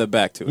still have the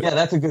back to it? Yeah,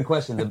 that's a good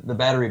question. The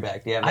battery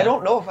back. Yeah, I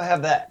don't know if I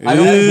have that. I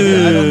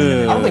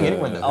don't think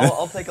anyone does.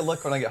 I'll take a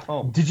look when I get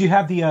home. Did you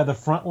have the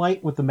front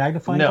light with the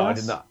magnifying glass? No, I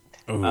did not.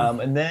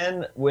 And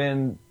then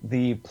when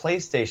the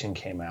PlayStation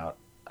came out,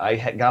 I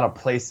got a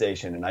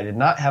PlayStation, and I did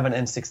not have an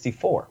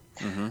N64.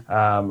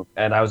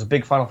 And I was a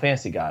big Final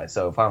Fantasy guy,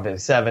 so Final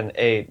Fantasy 7,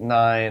 8,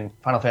 9,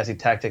 Final Fantasy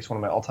Tactics, one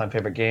of my all-time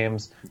favorite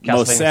games.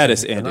 Most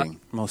saddest ending.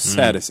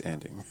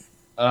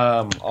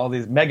 All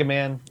these Mega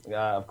Man,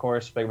 of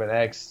course, Mega Man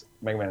X,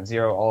 Mega Man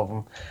Zero, all of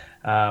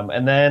them.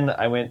 And then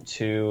I went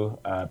to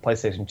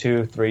PlayStation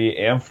 2, 3,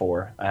 and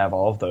 4. I have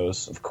all of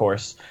those, of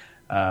course.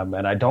 And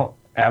I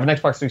have an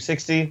Xbox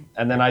 360,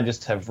 and then I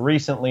just have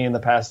recently, in the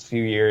past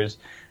few years,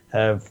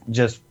 have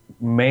just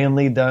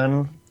mainly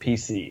done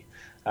PC.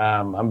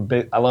 I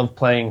love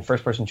playing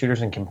first-person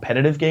shooters and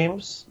competitive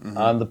games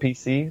on the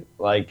PC.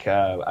 Like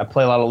I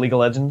play a lot of League of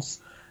Legends,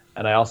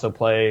 and I also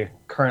play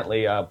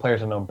currently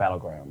PlayerUnknown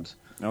Battleground.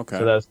 Okay.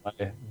 So that's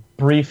my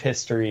brief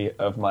history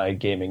of my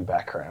gaming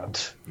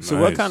background. So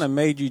what kind of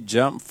made you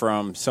jump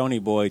from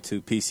Sony boy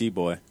to PC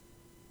boy?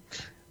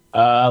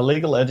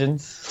 League of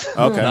Legends.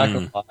 Okay. Not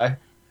gonna lie.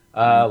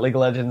 League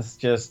of Legends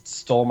just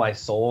stole my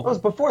soul. It was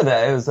before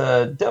that. It was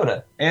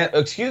Dota. And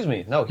excuse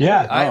me, no.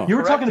 Yeah, you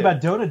were talking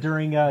corrected. about Dota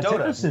during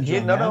Techno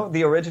Syndrome. No,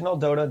 the original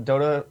Dota.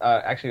 Dota.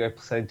 Actually, I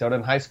played Dota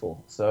in high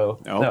school. So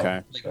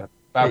okay,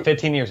 about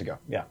 15 years ago.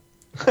 Yeah.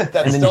 And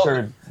then you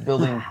started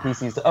building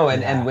PCs. Oh,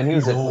 and when he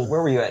was where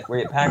were you at? Were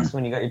you at PAX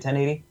when you got your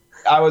 1080?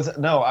 I was at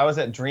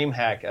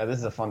DreamHack. This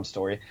is a fun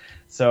story.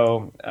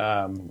 So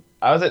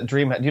I was at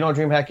DreamHack. Do you know what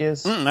DreamHack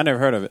is? I never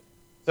heard of it.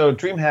 So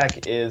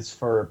DreamHack is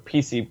for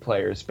PC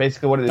players.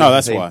 Basically, what it is. Oh,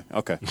 that's why.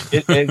 Okay.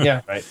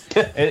 Yeah, right.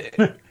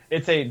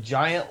 It's a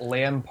giant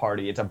LAN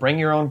party. It's a bring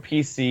your own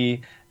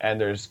PC, and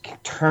there's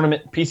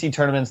PC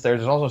tournaments there.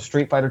 There's also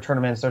Street Fighter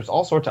tournaments. There's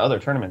all sorts of other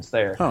tournaments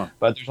there.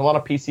 But there's a lot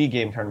of PC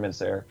game tournaments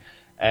there.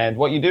 And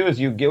what you do is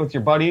you get with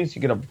your buddies,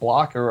 you get a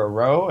block or a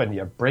row, and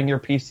you bring your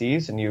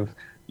PCs, and he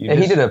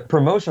did a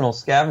promotional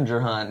scavenger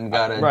hunt and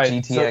got a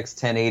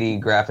GTX 1080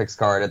 graphics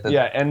card at the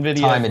NVIDIA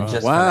time. It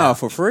just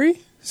for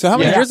free. So how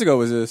many years ago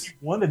was this?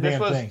 This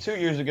was 2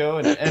 years ago,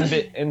 and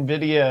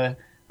NVIDIA,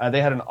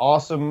 they had an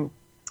awesome...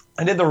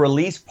 I did the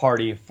release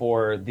party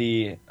for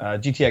the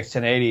GTX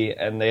 1080,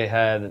 and they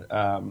had...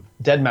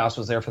 Deadmau5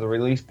 was there for the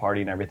release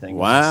party and everything.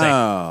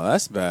 Wow,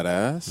 that's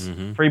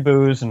badass. Free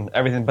booze and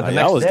everything. But the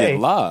next was day... getting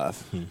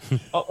live.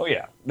 oh,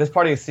 yeah. This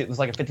party was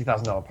like a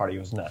 $50,000 party. It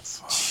was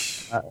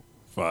nuts.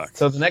 Fuck.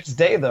 So the next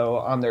day, though,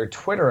 on their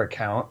Twitter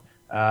account,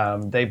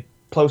 they...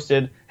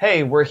 posted,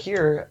 hey, we're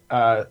here,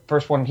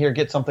 first one here,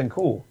 get something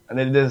cool. And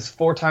they did this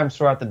 4 times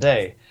throughout the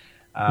day.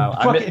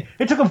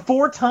 It took them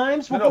 4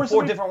 times? No,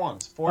 4 different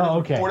ones.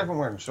 4 different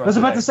ones. I was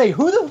about to say,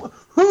 who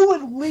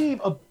would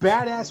leave a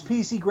badass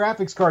PC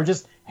graphics card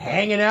just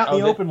hanging out in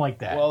the open like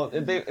that? Well,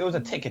 it was a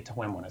ticket to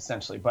win one,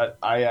 essentially. But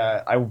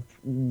I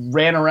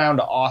ran around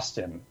to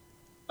Austin,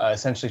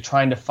 essentially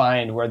trying to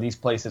find where these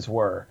places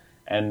were.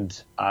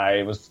 And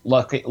I was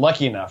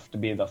lucky enough to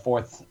be the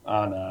 4th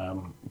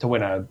on to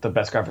win the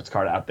best graphics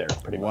card out there.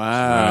 Pretty much.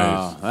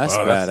 Wow, that's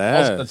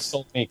badass. That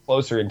sold me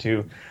closer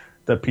into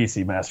the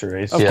PC Master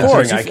Race. Of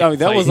course,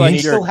 that was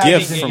like your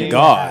gift from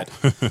God.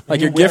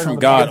 Like your gift from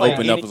God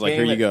opened up. Was like,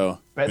 here you go.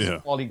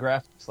 Best quality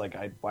graphics. Like,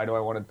 why do I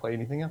want to play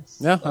anything else?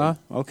 Yeah.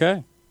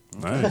 Okay.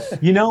 Nice.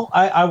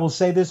 I will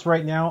say this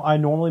right now. I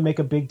normally make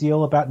a big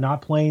deal about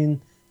not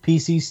playing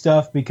PC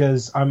stuff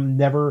because I'm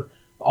never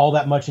all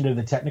that much into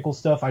the technical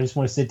stuff. I just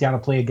want to sit down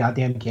and play a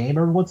goddamn game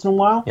every once in a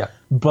while. Yeah.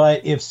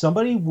 But if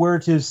somebody were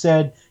to have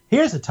said,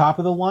 here's a top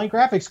of the line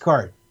graphics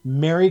card,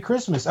 Merry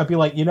Christmas, I'd be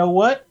like, you know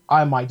what?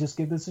 I might just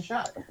give this a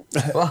shot.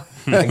 Well,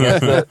 I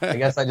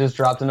guess I just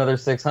dropped another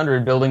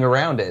 600 building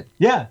around it.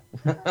 Yeah.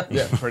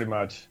 Yeah, pretty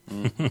much.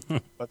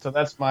 But so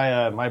that's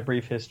my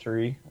brief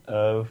history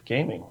of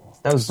gaming.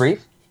 That was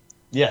brief?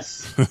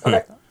 Yes.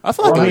 Okay. I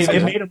feel like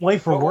it made him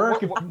late for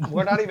work.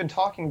 We're not even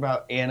talking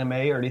about anime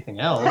or anything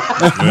else.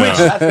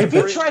 If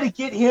you try to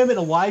get him and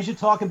Elijah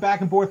talking back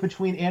and forth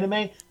between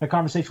anime, the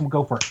conversation will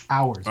go for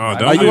hours. Oh,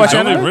 don't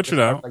leave Richard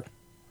out.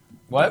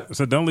 What?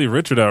 So don't leave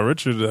Richard out.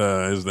 Richard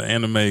is the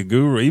anime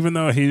guru, even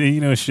though he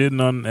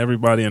shitting on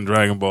everybody in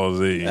Dragon Ball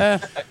Z.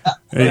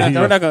 We're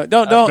not gonna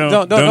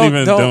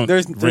don't.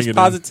 There's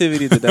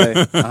positivity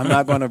today. I'm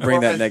not going to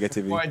bring that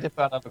negativity. Before I dip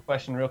out, I have a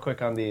question real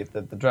quick on the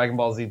Dragon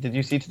Ball Z. Did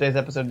you see today's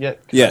episode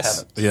yet?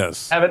 Yes.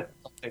 Haven't?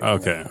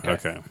 Okay.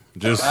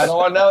 Just I don't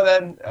want to know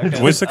then.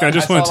 Okay. I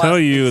just want to tell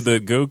you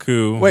that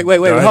Goku. Wait.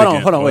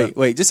 Hold on.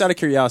 Wait. Just out of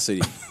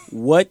curiosity,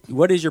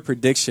 what is your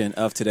prediction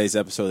of today's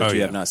episode that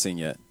you have not seen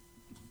yet?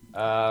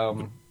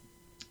 Well,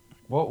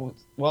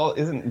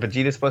 isn't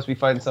Vegeta supposed to be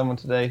fighting someone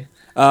today?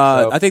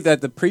 I think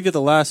that the preview of the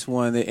last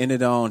one, they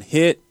ended on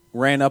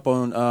ran up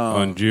on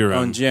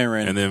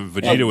Jiren. And then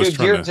Vegeta was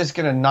trying Jiren's just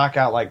going to knock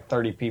out like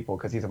 30 people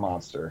because he's a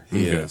monster.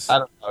 He is. I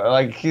don't know.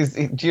 Like,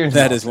 Jiren's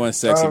that is one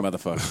sexy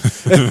motherfucker.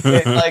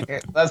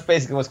 That's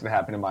basically what's going to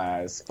happen in my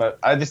eyes. But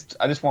I just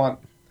want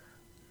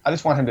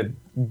him to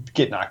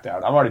get knocked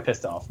out. I'm already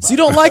pissed off. So you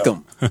don't like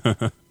him?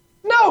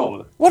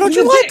 No. Why don't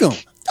you like him?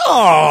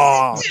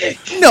 Oh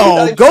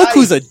no,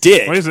 Goku's a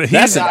dick. Wait a second,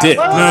 That's a dick.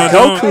 No,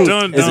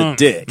 Goku is a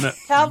dick. No.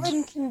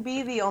 Calvin can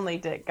be the only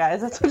dick,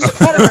 guys. That's what you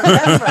gotta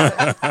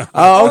remember.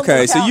 Oh,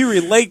 okay. So you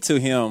relate to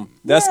him.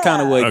 That's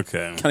kind of what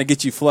Okay. kind of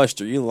gets you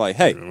flustered. You're like,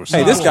 hey, We're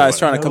hey, this sorry. guy's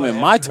trying to come in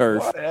my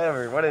turf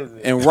Whatever. What is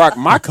it? and rock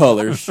my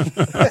colors.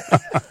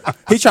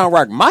 He trying to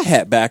rock my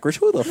hat backwards.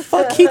 Who the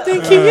fuck he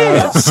think he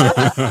is?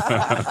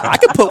 I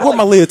can put where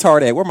my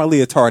leotard at. Where my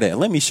leotard at?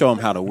 Let me show him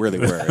how to really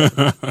wear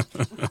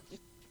it.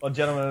 Well,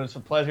 gentlemen, it was a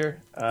pleasure.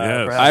 Yes. for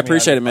having I me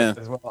appreciate on it, man.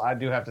 As well. I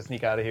do have to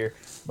sneak out of here,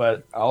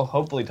 but I'll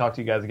hopefully talk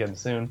to you guys again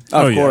soon.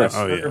 Of course.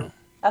 Yeah. Oh yeah.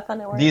 Have fun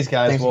at work. These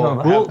guys Thanks will for have,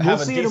 coming. We'll have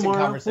a see you decent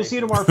tomorrow. conversation. We'll see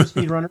you tomorrow for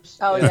speedrunners.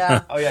 Oh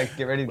yeah. Oh yeah,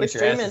 get ready to We're get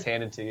your asses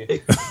streaming. handed to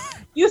you.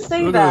 You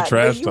say Look at the that.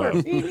 trash but you were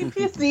talk. really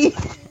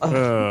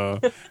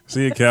pissy.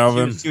 See you,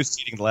 Calvin. She was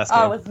cheating the last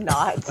I game. was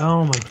not.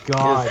 Oh my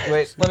god.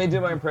 Wait, let me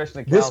do my impression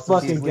of Cal. This since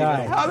he's fucking leaving.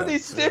 guy. How do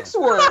these sticks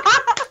work?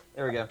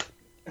 There we go.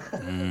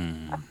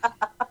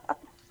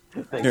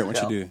 Thanks, Here, what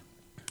you Cal. do?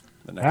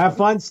 The next Have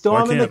one. fun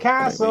storming the can't-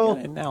 castle.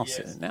 Announce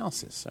it.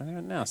 Announce it. Sir.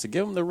 Announce it.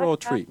 Give him the royal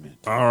treatment.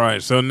 All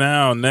right. So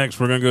now, next,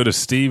 we're gonna go to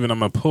Steve, and I'm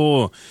gonna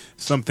pull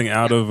something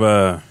out of.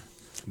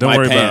 Don't My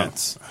worry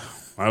pants. about.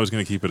 I was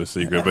gonna keep it a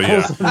secret, but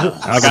yeah,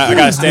 I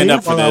gotta stand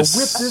up for While I this.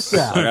 whip this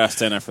out. I gotta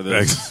stand up for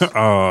this.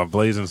 oh,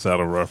 Blazing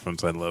Saddle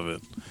reference. I love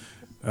it.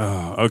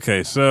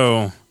 Okay,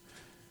 so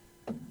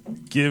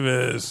give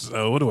us.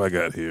 What do I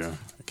got here?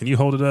 Can you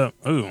hold it up?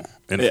 Oh,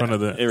 in Yeah, front of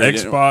the it really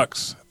didn't-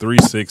 Xbox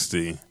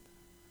 360.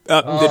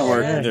 Didn't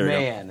work. Oh, There we go.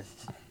 man.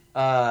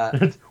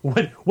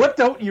 What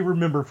don't you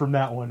remember from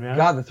that one, man?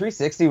 God, the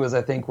 360 was,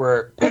 I think,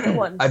 where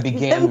one. I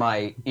began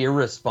my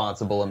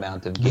irresponsible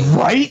amount of gaming.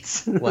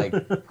 Right? Like,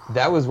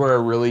 that was where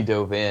I really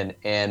dove in.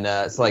 And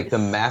it's like the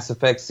Mass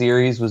Effect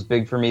series was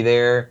big for me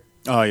there.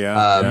 Oh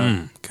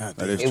yeah. God,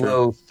 That is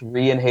Halo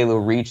 3 and Halo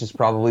Reach is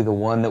probably the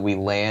one that we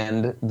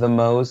land the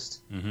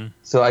most.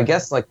 So I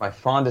guess, like, my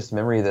fondest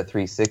memory of the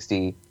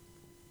 360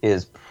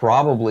 is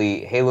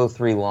probably Halo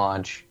 3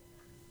 launch.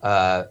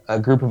 A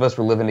group of us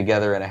were living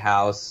together in a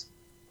house,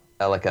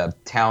 like a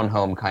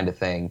townhome kind of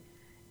thing,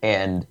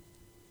 and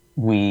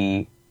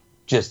it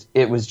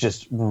was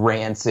just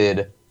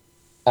rancid,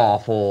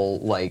 awful,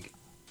 like,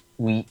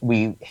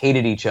 we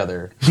hated each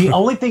other. The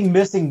only thing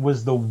missing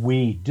was the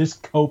weed.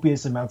 Just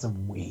copious amounts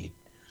of weed.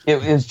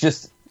 It was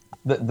just,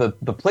 the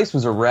place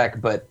was a wreck,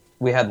 but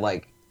we had,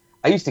 like,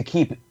 I used to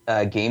keep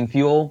Game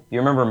Fuel. You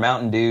remember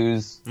Mountain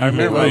Dews? I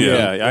remember. Oh,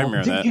 Yeah, yeah. I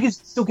remember Dude, that. you can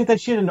still get that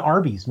shit in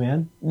Arby's,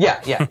 man.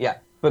 Yeah.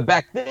 But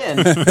back then,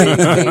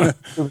 it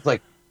was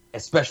like a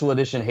special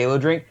edition Halo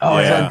drink. Oh,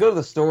 So yeah. I'd go to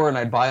the store and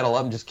I'd buy it all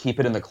up and just keep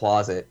it in the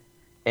closet.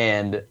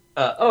 And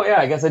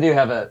I guess I do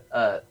have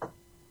a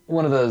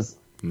one of those.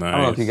 Nice. I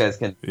don't know if you guys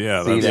can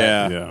Yeah, see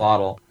that's- that yeah.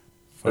 bottle.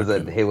 There's a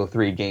Fucking- Halo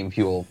 3 Game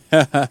Fuel.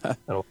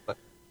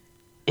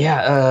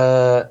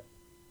 Yeah,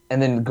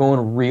 and then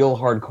going real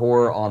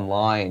hardcore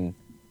online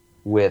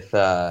with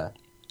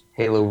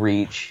Halo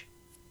Reach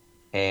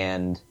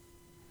and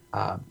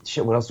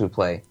what else do we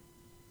play?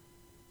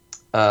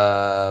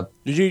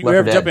 Did you Left 4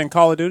 ever Dead. jump in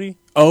Call of Duty?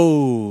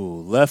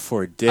 Oh, Left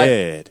 4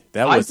 Dead.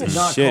 That I was the did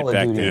not shit Call of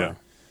back Duty. then. Yeah.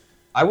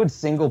 I would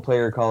single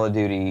player Call of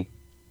Duty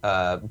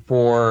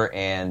 4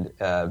 and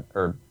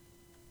or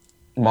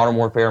Modern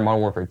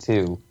Warfare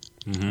 2,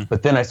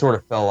 but then I sort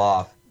of fell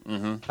off.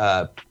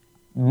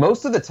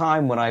 Most of the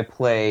time when I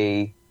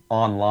play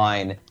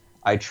online,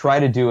 I try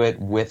to do it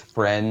with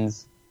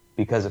friends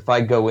because if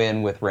I go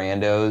in with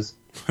randos,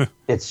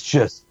 it's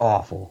just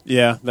awful.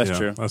 Yeah, that's Yeah,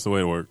 true. That's the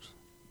way it works.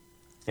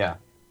 Yeah.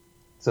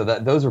 So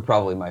those are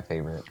probably my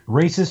favorite.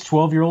 Racist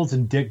 12-year-olds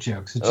and dick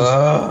jokes. It's just,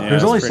 Yeah, there's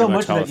that's only pretty so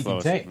much how of it that you can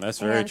flows. take. That's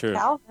very And true.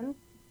 Calvin.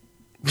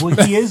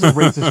 Well, he is a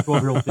racist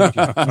 12-year-old dick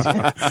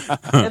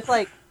joke. It's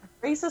like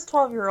racist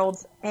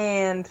 12-year-olds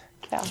and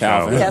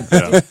Calvin.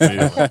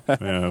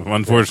 Yeah.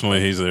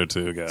 Unfortunately, he's there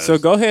too, guys. So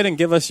go ahead and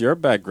give us your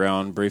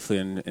background briefly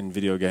in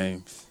video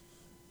games.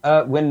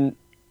 When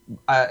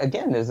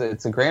again,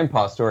 it's a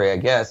grandpa story, I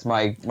guess.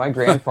 My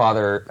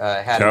grandfather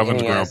had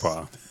Calvin's an NES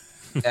grandpa.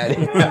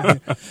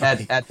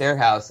 at their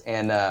house,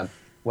 and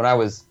when I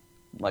was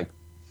like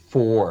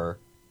 4,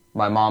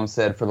 my mom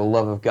said, "For the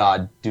love of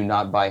God, do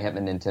not buy him a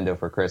Nintendo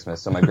for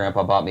Christmas." So my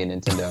grandpa bought me a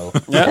Nintendo.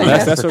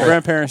 Yeah, that's what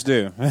grandparents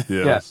do.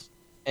 Yes.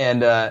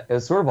 And it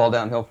was sort of all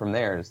downhill from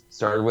there. It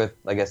started with,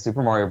 I guess,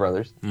 Super Mario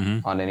Brothers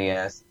on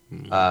NES.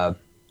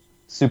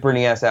 Super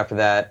NES after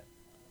that.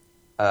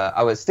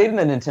 I stayed in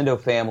the Nintendo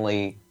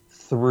family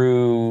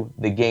through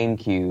the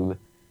GameCube,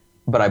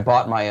 but I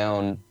bought my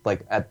own.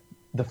 Like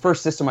the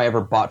first system I ever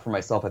bought for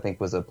myself, I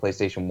think, was a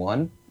PlayStation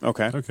 1.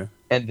 Okay. Okay.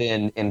 And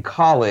then in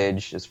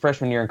college, as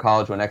freshman year in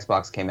college when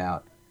Xbox came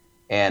out,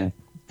 and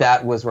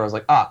that was where I was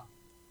like,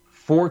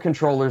 4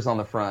 controllers on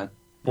the front,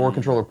 4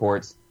 controller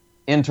ports,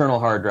 internal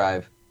hard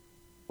drive.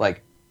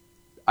 Like,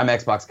 I'm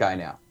Xbox guy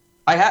now.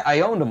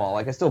 I owned them all.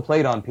 Like, I still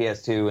played on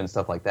PS2 and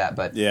stuff like that,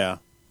 but Yeah.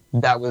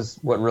 that was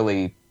what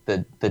really,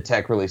 the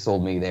tech really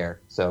sold me there.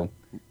 So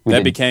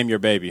That became your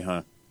baby,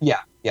 huh? Yeah.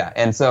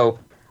 And so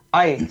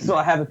I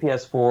have a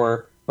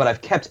PS4, but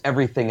I've kept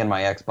everything in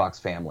my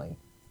Xbox family.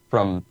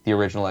 from the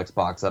original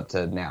Xbox up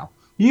to now.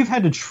 You've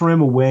had to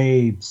trim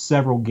away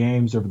several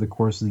games over the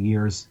course of the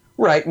years.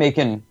 Right,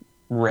 making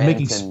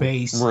Making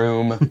space.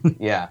 room.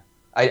 Yeah.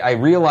 I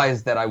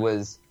realized that I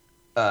was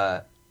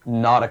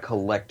not a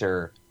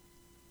collector,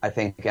 I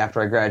think,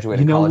 after I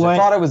graduated college. I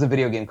thought I was a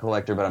video game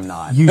collector, but I'm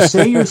not. You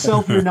say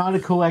yourself you're not a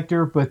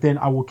collector, but then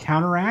I will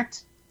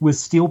counteract with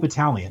Steel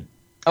Battalion.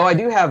 Oh, I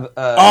do have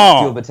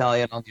Steel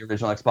Battalion on the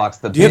original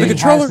Xbox. Do you have the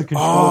controller? the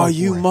controller Oh,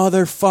 you for it.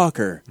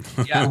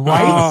 motherfucker. Yeah,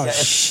 Right? Oh,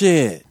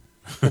 shit.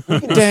 If we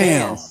get a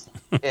Damn. chance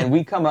and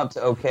we come up to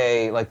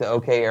the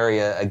OK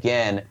area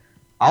again,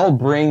 I'll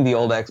bring the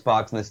old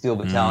Xbox and the Steel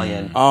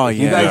Battalion. Oh, if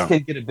yeah. you guys can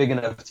get a big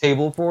enough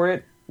table for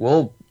it,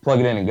 we'll plug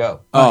it in and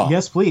go. Oh,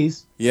 Yes,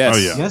 please. yes. Oh,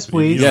 yeah. Yes,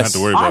 please. You don't Yes.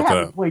 have to worry I about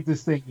haven't that. played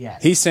this thing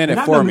yet. He sent it And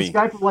I've for known me. this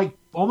guy for like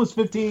almost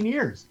 15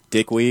 years.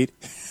 Dickweed.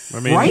 I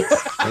mean, Right?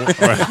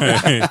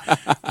 right.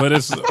 But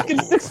it's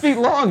Fucking 6 feet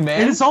long,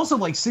 man. And it's also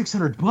like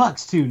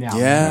 $600 too now.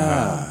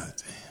 Yeah.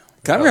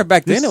 'Cause I remember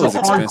back then This it was is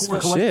a hardcore expensive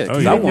as collection. shit. Oh,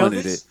 'Cause yeah. I You know,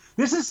 wanted this, it.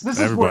 This is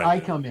where Everybody. I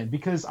come in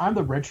because I'm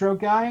the retro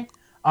guy.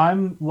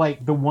 I'm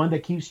like the one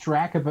that keeps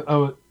track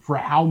of for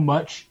how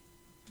much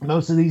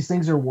most of these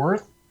things are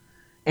worth.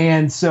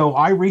 And so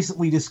I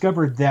recently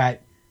discovered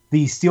that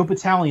the Steel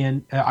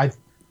Battalion, I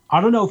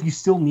don't know if you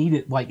still need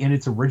it like in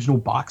its original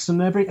box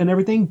and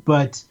everything,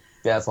 but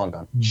Yeah, it's long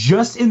gone.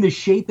 just in the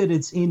shape that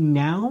it's in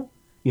now,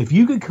 if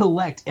you could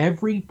collect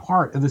every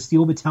part of the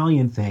Steel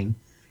Battalion thing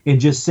and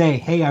just say,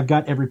 "Hey, I've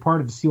got every part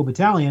of the Steel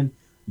Battalion,"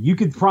 you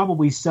could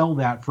probably sell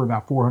that for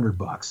about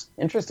 $400.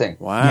 Interesting.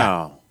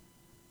 Wow.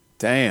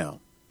 Damn.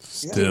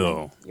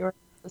 still. You're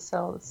to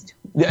sell this.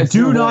 Yeah, it's Do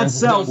still not more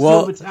sell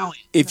Well, Steel Battalion.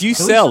 If you At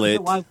least sell it's it,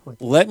 a live play.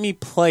 let me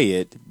play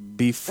it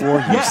before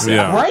you Yeah. sell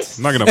Yeah. Right?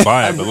 I'm not going to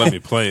buy it, but let me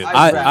play it.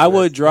 I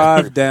would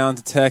drive down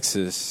to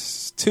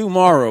Texas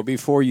tomorrow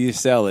before you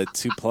sell it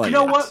to play You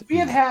know it. what? We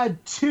have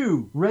had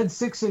 2 Red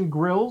 6 and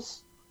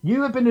grills.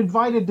 You have been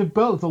invited to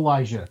both,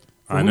 Elijah.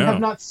 But I we know. have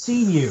not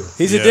seen you.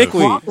 He's Yes. a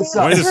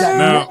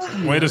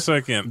dickweed. Wait a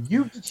second.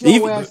 You get your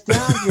Even- ass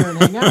down here and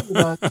hang out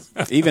with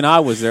us. Even I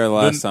was there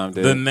last time,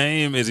 dude. The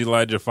name is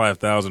Elijah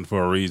 5000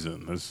 for a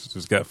reason. It's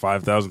just got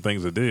 5,000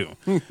 things to do.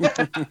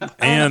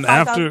 And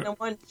after,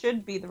 5001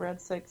 should be the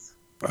Red 6.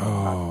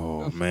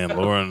 oh man,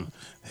 Lauren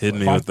hit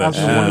me with that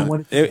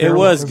 5001 shit. It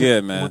was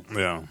good, man.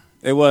 Yeah.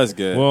 It was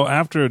good. Well,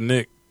 after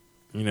Nick,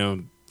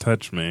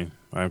 touched me,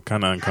 I'm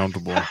kind of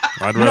uncomfortable.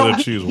 I'd No,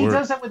 rather choose he work.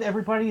 does that with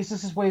everybody. It's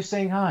just his way of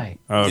saying hi.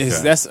 Okay.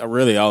 That's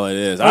really all it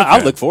is. Okay. I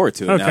look forward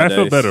to it Okay, nowadays.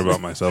 I feel better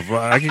about myself.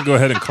 I can go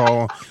ahead and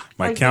call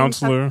my Like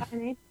counselor. being touched by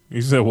an angel.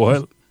 You said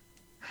what?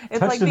 It's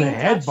Touched like in the being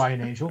head touched by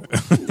an angel.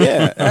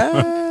 Yeah.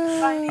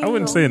 by an I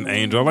wouldn't angel. say an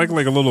angel. I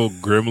like a little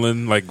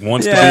gremlin, like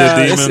wants Yeah,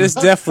 to be a demon. it's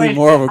definitely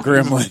more of a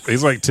gremlin.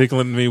 He's like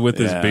tickling me with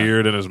his Yeah.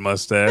 beard and his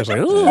mustache. Like,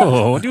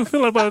 oh, what do you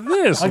feel about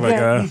this?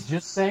 Again, he's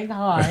just saying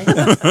hi.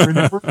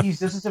 Remember, he's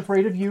just as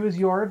afraid of you as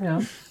you are of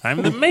him.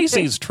 I'm the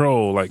Macy's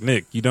troll. Like,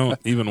 Nick, you don't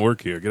even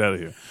work here. Get out of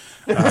here.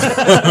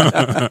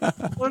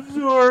 I'm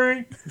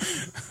sorry.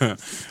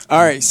 All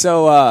right,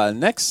 so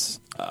next.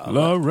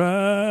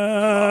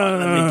 Laura.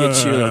 let me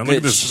get you a Look bit-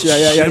 at this. Yeah.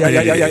 Yeah,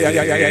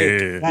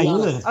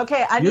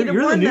 Okay, I need to you're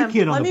the warn new them.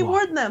 kid on Let the me block.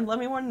 warn them. Let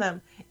me warn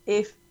them.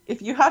 If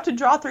you have to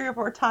draw 3 or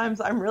 4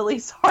 times, I'm really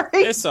sorry.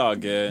 It's all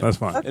good. That's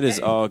fine. It is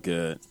all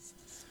good.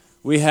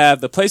 We have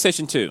the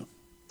PlayStation 2.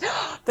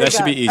 Thank That should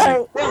God. be easy. All right,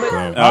 no, but Okay.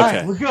 All right,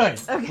 Okay. we're good.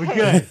 Okay. We're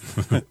good.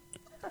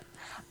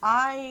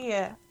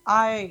 I'm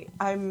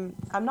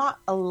not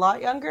a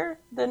lot younger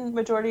than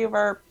majority of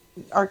our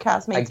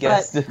castmates, I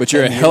guess. But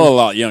you're a hell of a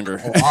lot younger.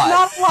 but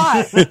not a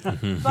lot. But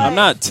I'm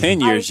not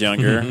 10 years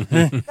younger.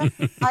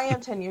 I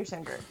am 10 years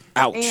younger.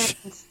 Ouch. And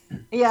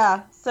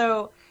yeah,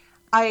 so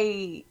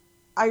I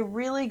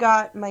really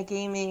got my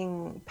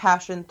gaming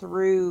passion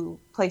through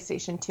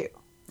PlayStation 2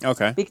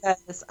 Okay.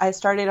 because I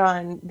started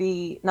on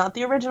not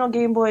the original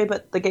Game Boy,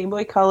 but the Game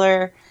Boy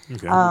Color.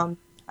 Okay.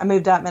 I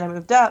moved up and I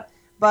moved up.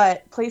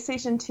 But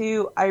PlayStation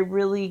 2, I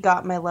really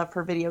got my love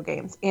for video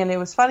games. And it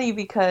was funny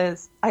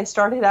because I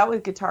started out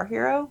with Guitar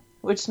Hero,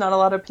 which not a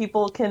lot of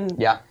people can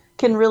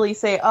really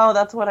say, oh,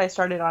 that's what I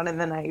started on,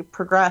 and then I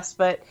progressed.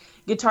 But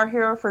Guitar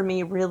Hero for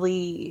me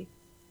really,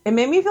 it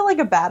made me feel like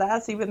a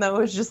badass, even though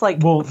it was just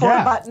like 4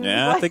 buttons.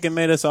 Yeah, I think it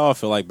made us all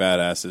feel like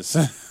badasses.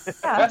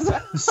 Yeah.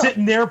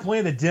 Sitting there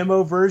playing the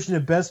demo version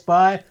of Best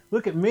Buy.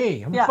 Look at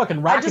me. I'm fucking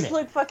I rocking just it.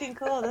 look fucking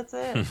cool. That's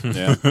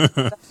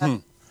it. Yeah.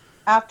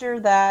 After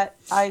that,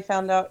 I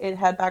found out it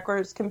had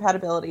backwards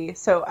compatibility.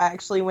 So I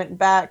actually went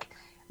back,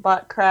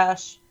 bought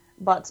Crash,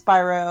 bought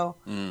Spyro,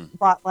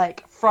 bought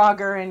like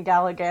Frogger and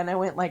Galaga, and I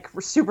went like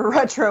super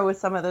retro with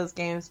some of those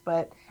games.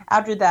 But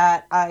after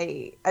that,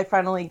 I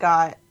finally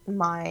got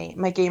my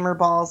gamer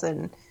balls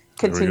and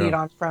continued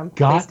on from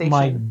Got PlayStation.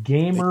 my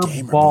gamer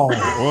ball.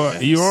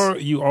 Well,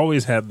 you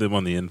always had them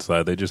on the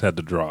inside. They just had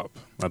to drop.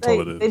 That's all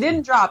it is. They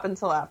didn't drop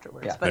until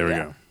afterwards. Yeah. But There we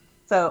yeah. go.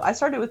 So I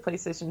started with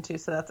PlayStation 2,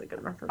 so that's a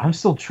good one for me. I'm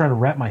still trying to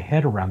wrap my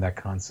head around that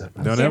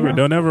concept.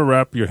 Don't ever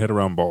wrap your head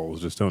around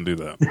balls. Just don't do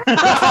that.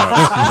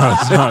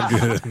 It's not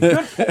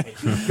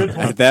good.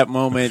 At that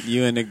moment,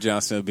 you and Nick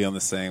Johnson will be on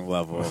the same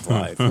level of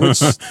life,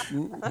 which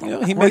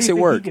he makes it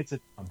work.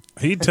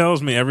 He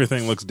tells me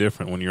everything looks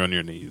different when you're on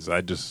your knees. I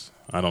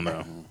don't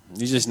know.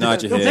 You just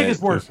nod your He'll head. take his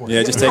word for it.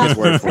 Yeah, just take his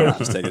word for it.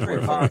 Just take his Very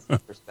word for it.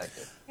 positive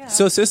perspective. Yeah.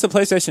 So since the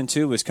PlayStation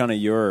 2 was kind of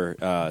your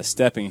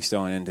stepping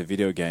stone into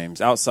video games,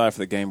 outside for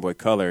the Game Boy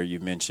Color you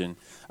mentioned,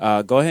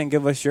 go ahead and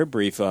give us your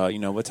brief.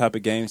 What type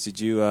of games did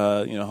you,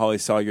 Holly,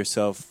 saw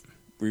yourself,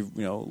 leaning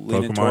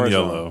Pokemon towards?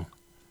 Yellow.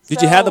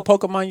 Did you have the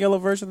Pokemon Yellow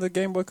version of the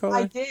Game Boy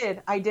Color?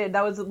 I did.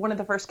 That was one of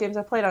the first games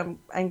I played on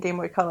Game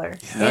Boy Color.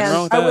 Nothing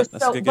wrong with that.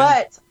 That's a good game.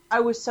 But I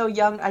was so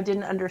young, I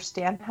didn't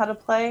understand how to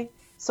play,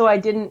 so I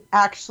didn't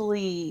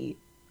actually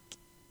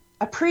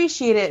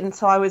appreciate it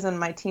until I was in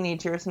my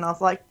teenage years, and I was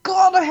like,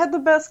 God, I had the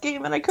best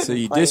game, and I couldn't So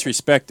you play.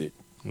 disrespected.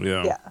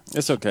 Yeah.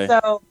 It's okay.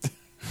 So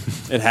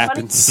It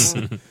happens.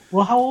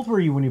 Well, how old were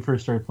you when you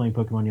first started playing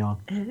Pokemon Yellow?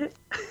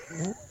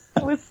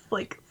 I was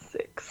like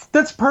 6.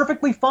 That's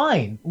perfectly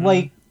fine.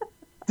 Like,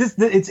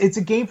 it's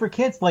a game for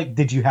kids. Like,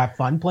 did you have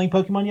fun playing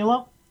Pokemon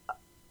Yellow?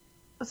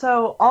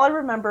 So all I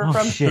remember from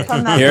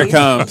that Here it game,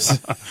 comes.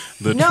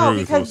 The no, truth will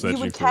because set you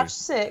would free. catch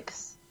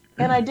 6,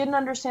 and I didn't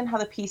understand how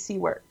the PC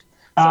worked.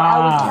 So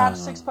I would catch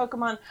 6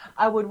 Pokemon.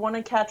 I would want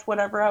to catch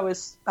whatever I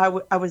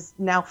was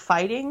now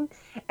fighting,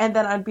 and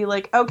then I'd be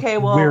like, okay,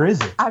 well, Where is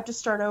it? I have to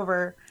start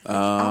over.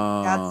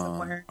 That's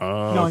somewhere.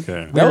 Oh, No,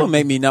 okay. That would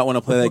make me not want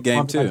to play that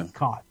game too.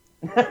 Caught.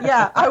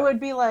 Yeah, I would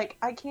be like,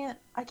 I can't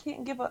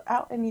give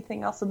out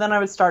anything else. So then I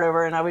would start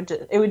over, and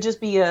it would just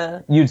be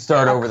You'd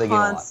start over the game a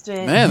lot.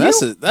 constant. Man,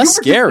 that's You were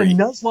scary.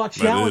 The Nuzlocke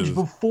challenge is.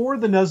 before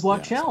the Nuzlocke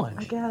I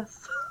challenge.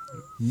 guess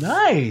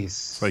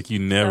Nice. It's like you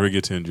never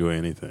get to enjoy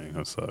anything.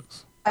 That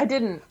sucks. I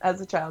didn't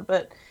as a child,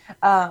 but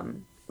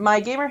my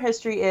gamer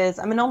history is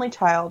I'm an only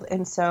child,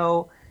 and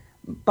so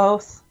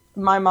both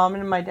my mom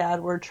and my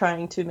dad were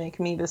trying to make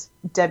me this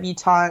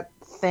debutante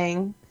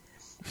thing,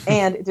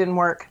 and it didn't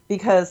work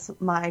because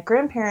my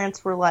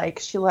grandparents were like,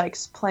 she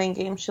likes playing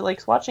games, she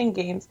likes watching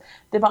games.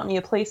 They bought me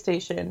a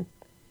PlayStation,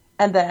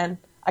 and then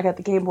I got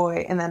the Game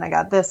Boy, and then I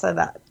got this and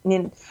that.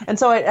 And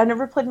so I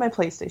never played my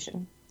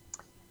PlayStation.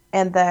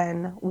 And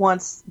then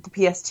once the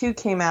PS2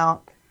 came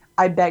out,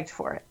 I begged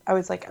for it. I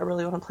was like, I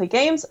really want to play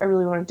games. I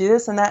really want to do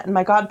this and that. And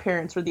my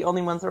godparents were the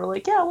only ones that were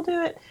like, yeah, we'll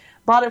do it.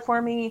 Bought it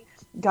for me,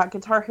 got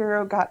Guitar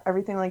Hero, got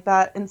everything like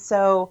that. And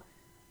so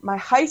my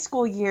high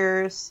school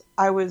years,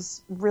 I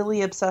was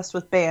really obsessed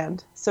with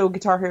band. So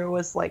Guitar Hero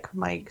was like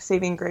my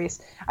saving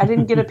grace. I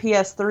didn't get a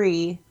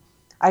PS3.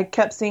 I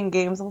kept seeing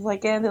games. I was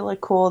like, they look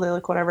cool. They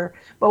look whatever.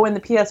 But when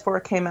the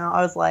PS4 came out,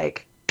 I was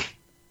like,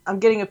 I'm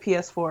getting a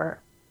PS4.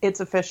 It's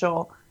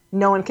official.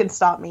 No one can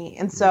stop me.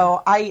 And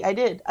so I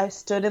did. I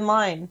stood in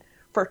line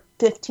for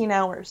 15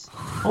 hours.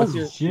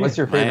 What's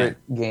your favorite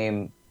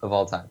game of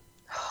all time?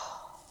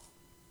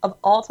 Of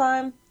all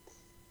time?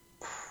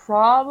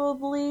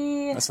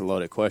 Probably... That's a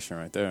loaded question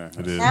right there.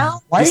 It is.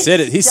 Now? He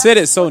said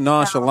it so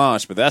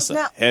nonchalant, but that's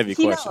a heavy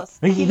he question. knows.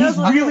 He's He knows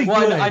what- really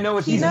Well, good. I know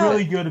what he's he knows.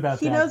 really good about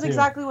that. He knows too.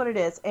 exactly what it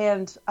is.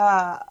 And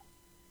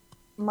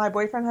my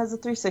boyfriend has a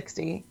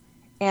 360,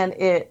 and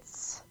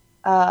it's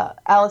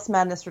Alice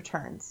Madness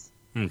Returns.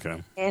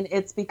 Okay. And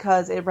it's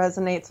because it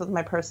resonates with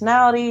my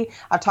personality.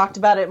 I've talked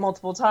about it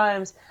multiple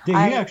times.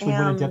 Yeah, you actually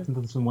went in depth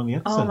into this in one of the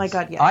episodes. Oh my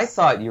god, yes. I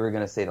thought you were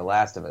going to say The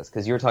Last of Us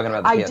because you were talking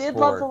about the PS4. I did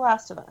love The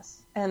Last of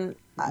Us. And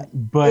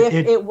But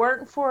if it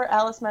weren't for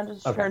Alice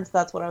Madness Returns,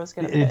 that's what I was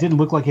going to it didn't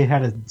look like it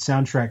had a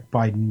soundtrack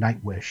by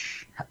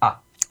Nightwish.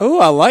 Oh,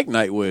 I like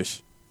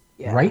Nightwish.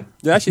 Yeah. Right?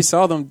 Yeah, I actually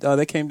saw them.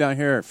 They came down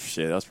here.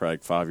 Shit, that was probably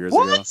like 5 years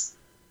ago.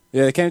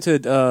 Yeah, they came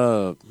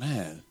to,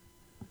 I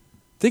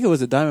think it was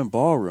the Diamond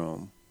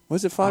Ballroom.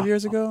 Was it 5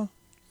 years ago?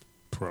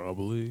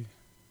 Probably.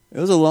 It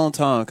was a long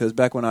time because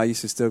back when I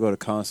used to still go to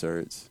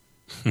concerts.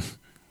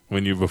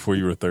 Before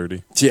you were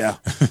 30. Yeah.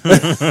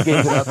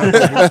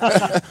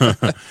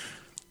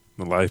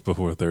 The life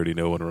before 30,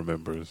 no one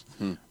remembers.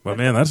 But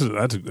man, that's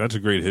a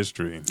great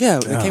history. Yeah,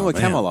 it came with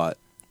man. Camelot.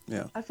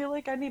 Yeah. I feel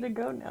like I need to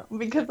go now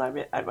because I'm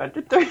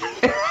under 30.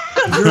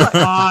 You're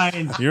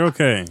fine. You're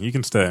okay. You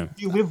can stay.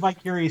 You live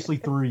vicariously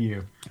through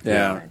you.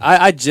 Yeah.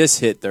 I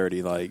just hit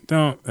 30. Like,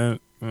 Don't.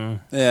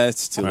 yeah,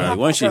 it's too late.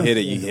 Once you hit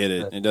it, you hit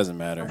it. It doesn't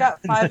matter. I've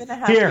got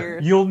 5.5 Here,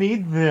 years. you'll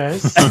need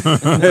this.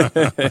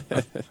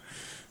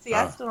 See,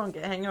 I still don't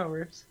get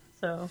hangovers.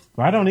 So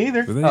I don't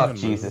either. Do they Oh, even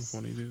Jesus.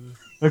 move when you do this?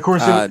 Of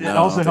course, No, it I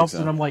also don't helps think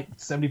so. that I'm like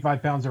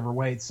 75 pounds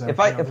overweight. So If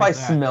I there's that.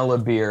 smell a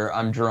beer,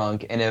 I'm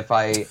drunk, and if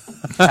I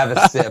have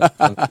a sip,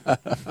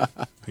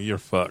 You're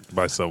fucked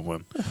by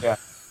someone. yeah.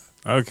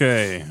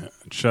 Okay,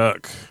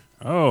 Chuck.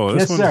 Oh,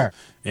 this Yes, one's sir.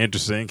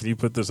 interesting. Can you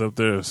put this up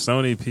there?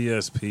 Sony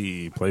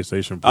PSP,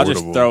 PlayStation Portable. I'll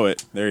just throw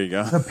it. There you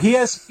go. The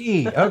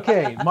PSP.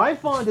 Okay, my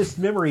fondest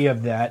memory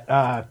of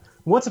that.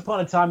 Once upon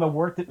a time, I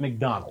worked at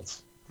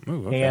McDonald's,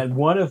 Ooh, okay. and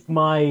one of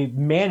my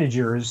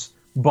managers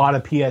bought a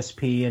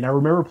PSP, and I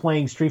remember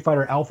playing Street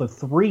Fighter Alpha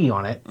 3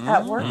 on it.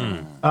 At work.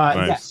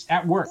 Nice. Yes,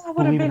 at work. That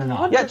would have Believe it been or not.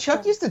 wonderful. Yeah,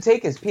 Chuck used to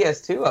take his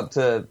PS2 up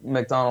to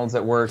McDonald's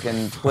at work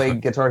and play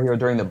Guitar Hero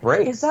during the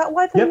breaks. Is that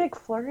why the Yep.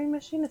 McFlurry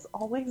machine is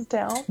always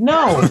down?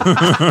 No,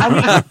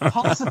 I mean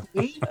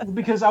possibly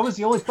because I was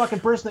the only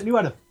fucking person that knew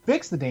how to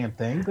fix the damn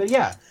thing. But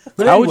yeah,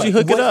 but How would anyway, you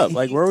hook it what up? he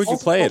Like, where would you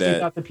also play it told me at?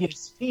 About the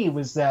PSP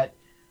was that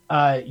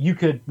you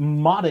could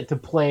mod it to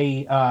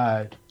play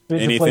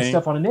Anything?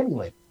 stuff on an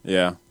emulator.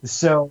 Yeah.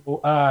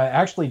 So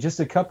actually, just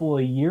a couple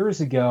of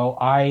years ago,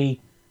 I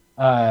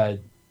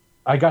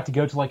got to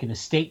go to like an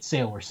estate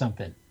sale or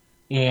something,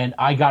 and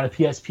I got a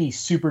PSP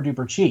super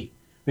duper cheap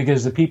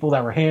because the people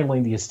that were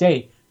handling the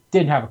estate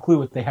didn't have a clue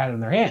what they had in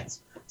their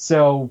hands.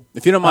 So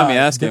If you don't mind me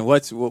asking,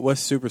 what's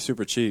super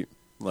super cheap?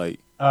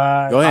 Like,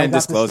 go ahead and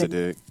disclose it,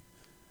 dude.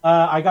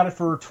 I got it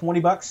for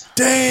 $20.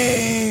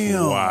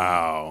 Damn.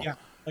 Wow. Yeah,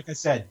 like I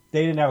said,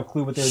 they didn't have a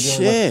clue what they were doing.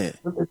 Shit.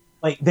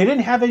 Like they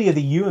didn't have any of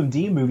the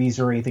UMD movies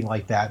or anything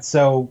like that.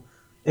 So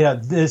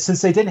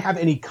since they didn't have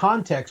any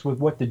context with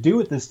what to do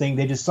with this thing,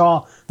 they just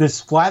saw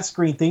this flat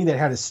screen thing that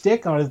had a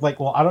stick on it. It's like,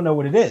 well, I don't know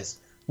what it is.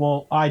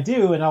 Well, I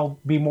do, and I'll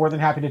be more than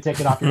happy to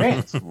take it off your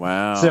hands.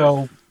 Wow.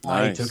 So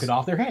I Nice. took it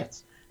off their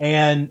hands.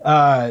 And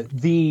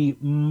the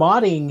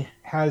modding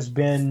has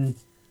been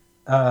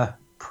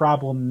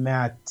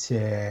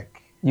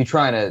problematic. You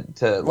trying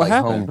to like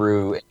happened?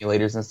 homebrew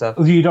emulators and stuff?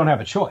 You don't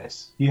have a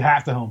choice. You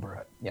have to homebrew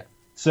it. Yeah.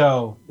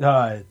 So,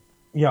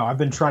 I've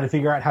been trying to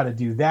figure out how to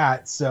do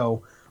that.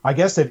 So I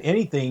guess if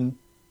anything,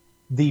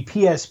 the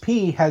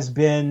PSP has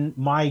been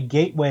my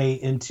gateway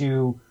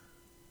into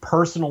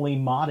personally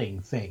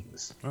modding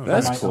things. Oh,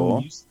 That's for my cool.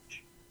 own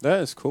usage.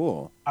 That is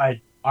cool.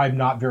 I'm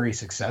not very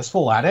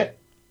successful at it,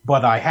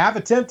 but I have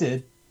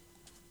attempted.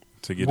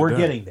 To get it We're done.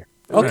 getting there.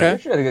 Okay.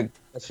 You had a good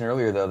question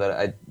earlier though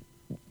that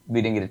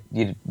we didn't get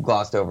you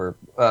glossed over.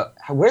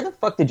 Where the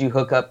fuck did you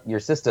hook up your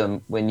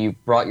system when you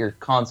brought your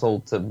console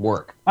to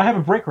work? I have a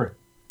break room.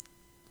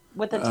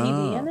 With a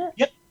TV in it?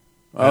 Yep.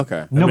 Okay.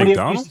 At Nobody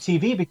ever McDonald's?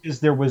 used the TV because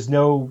there was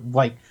no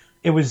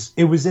it was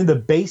in the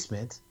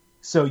basement,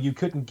 so you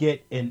couldn't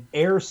get an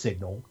air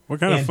signal. What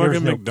kind of and fucking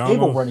there's no McDonald's?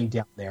 cable running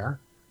down there,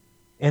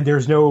 and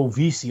there's no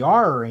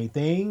VCR or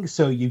anything,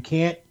 so you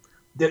can't.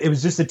 It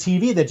was just a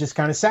TV that just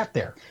kind of sat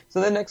there.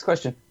 So the next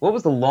question: what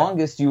was the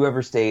longest you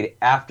ever stayed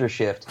after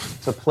shift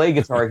to play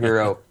Guitar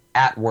Hero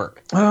at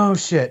work? Oh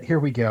shit! Here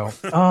we go.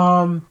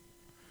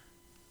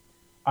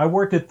 I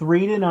worked a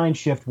 3 to 9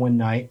 shift one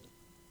night.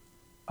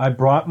 I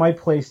brought my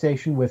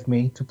PlayStation with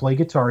me to play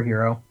Guitar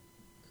Hero.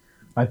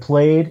 I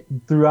played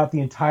throughout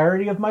the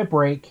entirety of my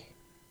break,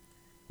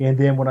 and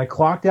then when I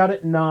clocked out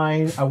at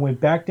 9, I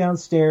went back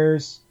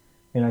downstairs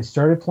and I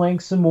started playing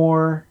some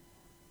more.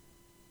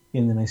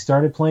 And then I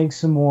started playing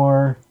some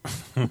more.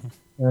 And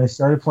I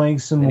started playing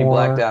some And you more.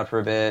 blacked out for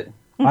a bit.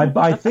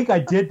 I think I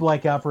did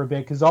black out for a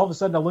bit because all of a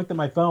sudden I looked at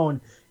my phone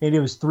and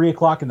it was 3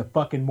 o'clock in the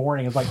fucking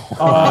morning. I was like,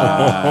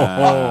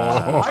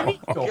 I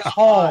need to go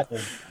home.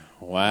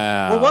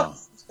 Wow. Well, what?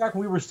 Back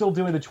when we were still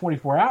doing the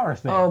 24-hour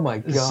thing. Oh, my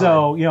God.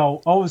 So,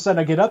 all of a sudden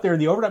I get up there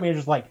and the overnight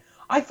manager's like,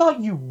 I thought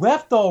you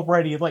left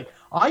already. Like,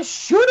 I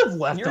should have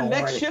left Your already.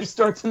 next shift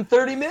starts in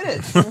 30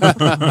 minutes.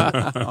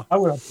 I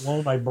would have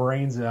blown my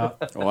brains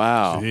out.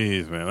 Wow.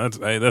 Jeez, man,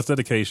 that's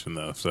dedication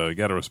though. So you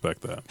got to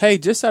respect that. Hey,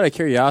 just out of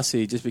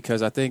curiosity, just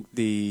because I think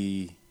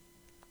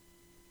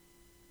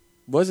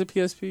was it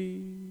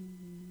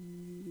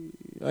PSP?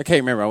 I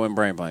can't remember. I went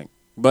brain blank.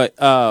 But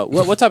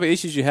what type of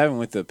issues you having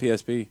with the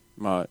PSP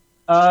mod?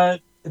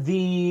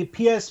 The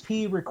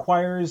PSP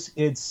requires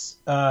its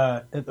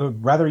a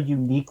rather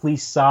uniquely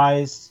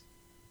sized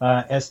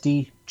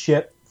SD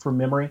chip for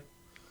memory.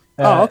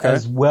 Oh, okay.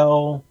 As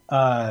well,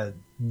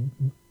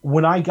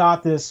 when I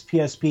got this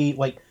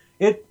PSP,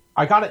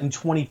 I got it in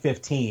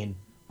 2015.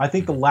 I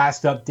think the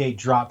last update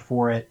dropped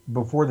for it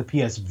before the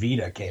PS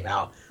Vita came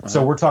out.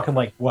 So we're talking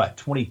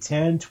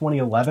 2010,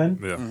 2011?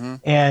 Yeah. Mm-hmm.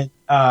 And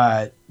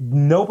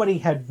nobody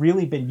had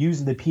really been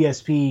using the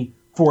PSP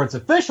for its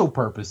official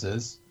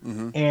purposes.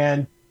 Mm-hmm.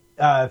 And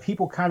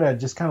people kind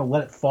of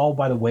let it fall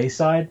by the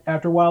wayside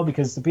after a while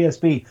because the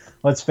PSP,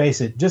 let's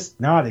face it,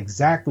 just not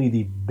exactly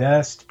the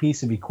best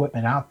piece of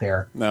equipment out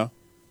there. No.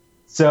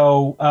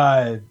 So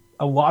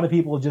a lot of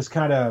people have just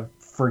kind of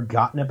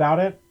forgotten about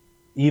it,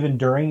 even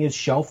during its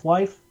shelf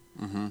life.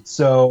 Mm-hmm.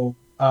 So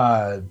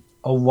a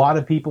lot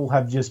of people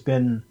have just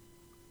been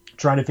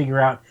trying to figure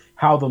out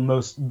how the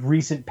most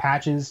recent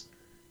patches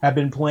have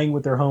been playing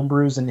with their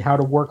homebrews and how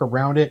to work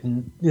around it.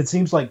 And it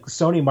seems like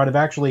Sony might have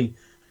actually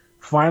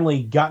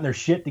finally gotten their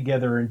shit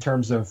together in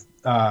terms of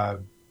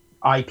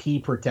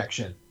IP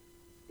protection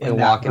And in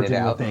that locking it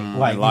particular out. thing.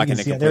 Locking you can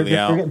it see completely they're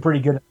out. getting pretty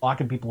good at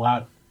locking people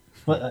out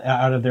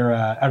of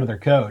their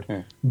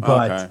code.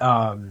 But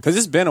Because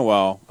it's been a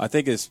while. I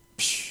think it's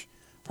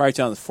probably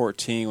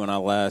 2014 when I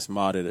last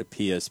modded a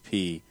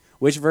PSP.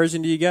 Which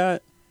version do you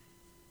got?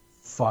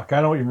 fuck,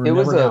 I don't even It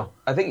remember was now.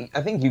 I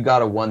think you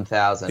got a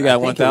 1000. You got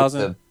I think it was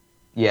 1000?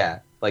 Yeah,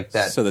 like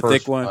that. So the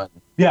first thick one?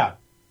 Yeah,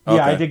 Okay.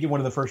 I did get one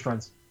of the first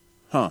runs.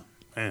 Huh.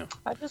 Man.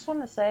 I just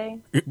want to say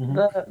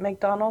the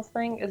McDonald's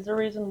thing is the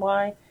reason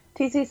why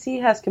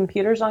TCC has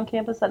computers on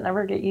campus that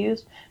never get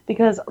used,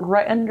 because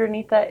right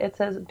underneath that it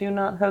says, "Do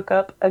not hook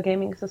up a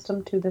gaming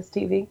system to this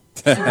TV."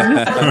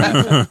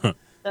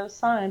 Those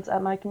signs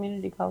at my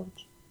community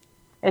college.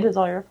 It is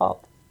all your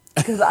fault.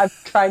 Because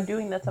I've tried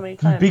doing that so many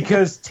times.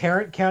 Because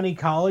Tarrant County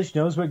College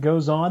knows what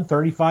goes on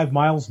 35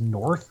 miles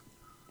north?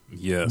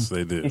 Yes,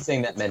 they do. He's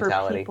saying that It's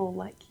mentality. for people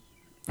like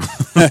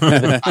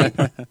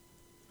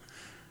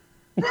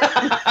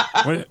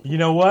Wait, You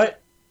know what?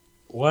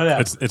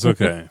 Whatever. it's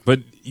okay. But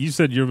you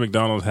said your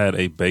McDonald's had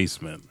a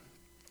basement.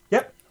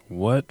 Yep.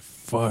 What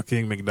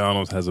fucking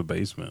McDonald's has a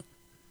basement?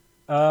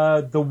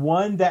 The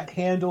one that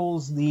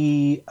handles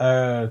the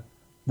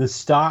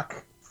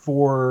stock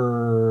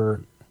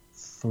for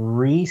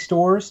 3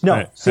 stores?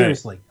 No,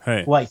 seriously.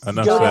 Hey, like,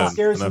 enough go said.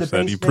 downstairs Enough to the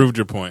said. You basement. proved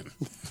your point.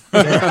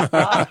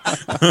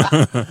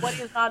 What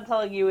he's not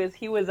telling you is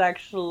he was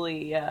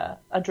actually a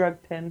drug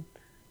pin.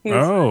 He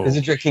was, Is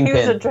a drug he was a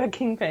kingpin. drug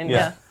kingpin,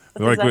 yeah.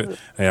 That's Like, exactly-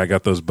 hey, I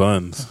got those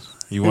buns.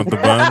 You want the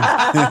buns?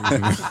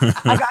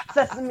 I got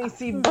sesame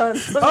seed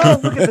buns. Oh,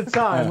 look at the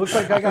time. Looks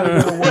like I got to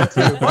go to work,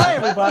 too. Bye,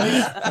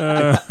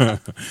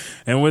 everybody.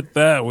 And with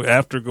that,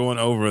 after going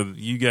over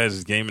you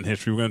guys' gaming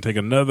history, we're going to take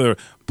another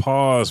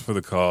pause for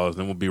the cause,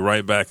 and we'll be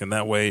right back. And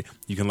that way,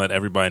 you can let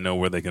everybody know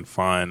where they can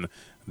find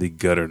the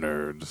Gutter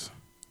Nerds.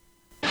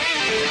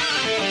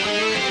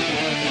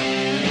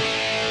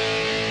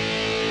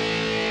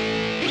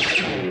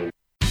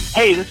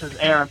 Hey, this is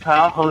Aaron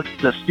Powell,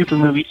 host of Stupid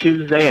Movie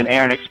Tuesday and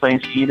Aaron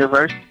Explains the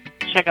Universe.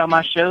 Check out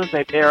my shows.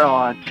 They air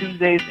on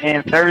Tuesdays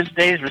and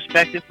Thursdays,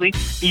 respectively.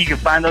 You can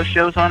find those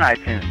shows on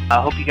iTunes.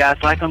 I hope you guys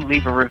like them.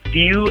 Leave a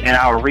review, and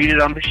I'll read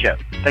it on the show.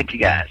 Thank you,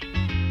 guys.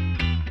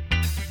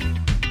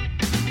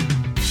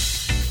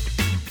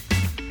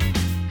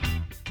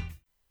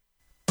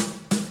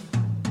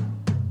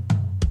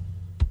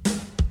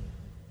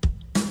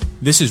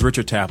 This is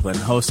Richard Taplin,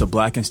 host of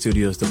Blacken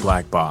Studios' The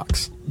Black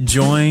Box.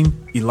 Join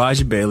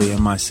Elijah Bailey and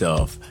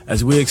myself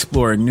as we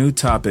explore new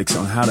topics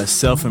on how to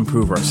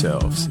self-improve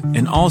ourselves,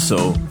 and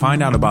also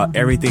find out about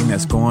everything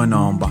that's going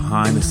on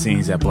behind the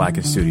scenes at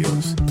Blacken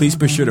Studios. Please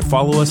be sure to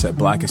follow us at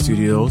Blacken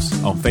Studios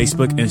on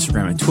Facebook,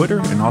 Instagram, and Twitter,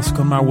 and also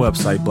come to our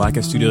website,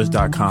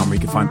 blackenstudios.com, where you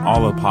can find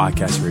all the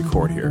podcasts we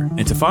record here.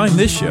 And to find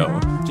this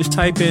show, just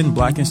type in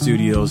Blacken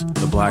Studios,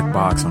 The Black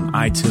Box on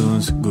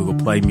iTunes, Google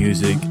Play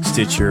Music,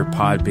 Stitcher,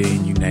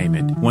 Podbean, you name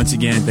it. Once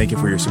again, thank you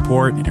for your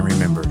support, and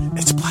remember,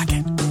 it's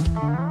Blacken.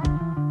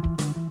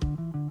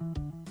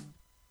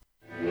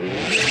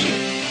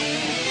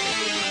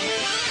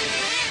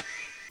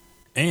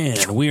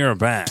 And we are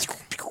back.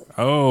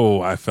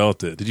 Oh, I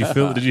felt it. Did you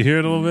feel it? Did you hear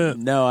it a little bit?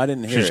 No, I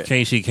didn't hear This is it.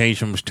 Casey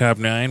Kasem's Top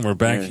 9. We're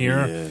back There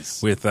here he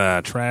is. with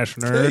Trash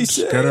Nerds.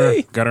 Casey!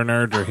 Gutter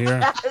Nerds are here.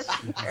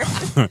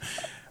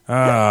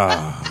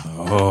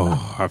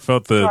 I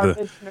felt the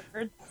Garbage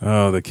nerd.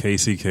 the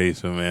Casey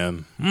Kasem,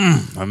 man.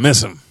 I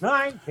miss him.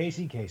 I'm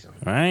Casey Kasem.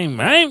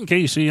 I'm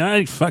Casey.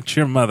 I fucked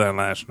your mother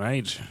last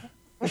night.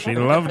 She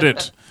loved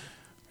it.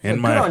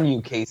 Good on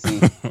you,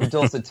 Casey. Your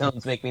dulcet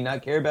tones make me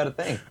not care about a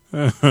thing.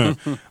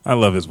 I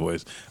love his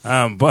voice.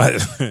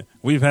 But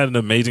we've had an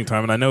amazing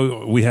time, and I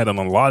know we had an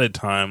allotted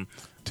time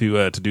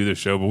to do this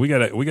show, but we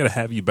gotta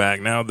have you back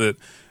now that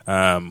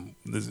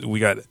we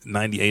got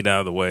 98 out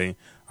of the way.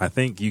 I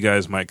think you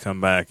guys might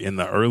come back in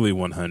the early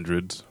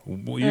 100s.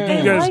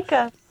 They like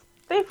us.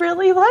 They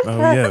really like Oh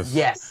us. yes,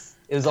 Yes.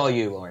 It was all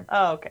you, Lauren.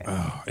 Oh, okay.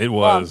 oh, it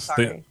Well, I'm was.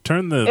 sorry.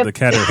 Turn the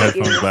cat ear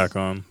headphones back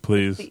on,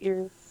 please. The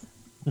ears.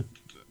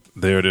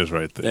 There it is,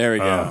 right there. There we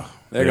go. Oh,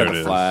 there got it the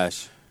is.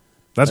 flash.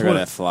 That's There got what.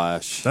 that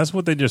flash. That's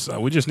what we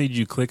just need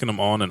you clicking them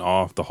on and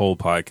off the whole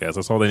podcast.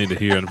 That's all they need to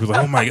hear. And people are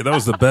like, oh my God, that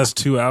was the best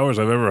 2 hours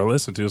I've ever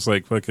listened to. It's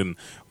like fucking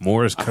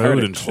Morse I heard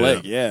code it and click,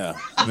 shit. yeah.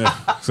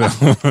 Yeah. So,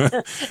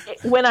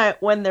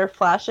 When they're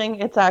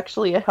flashing, it's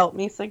actually a help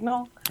me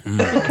signal.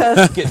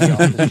 Because Get me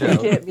off the show.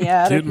 get me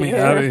out get of me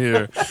here. out of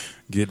here.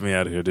 Get me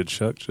out of here. Did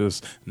Chuck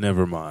just?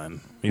 Never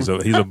mind. He's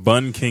a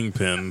bun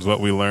kingpin is what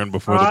we learned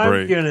before the I'm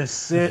break. going to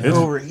sit It's-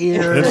 over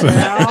here it's-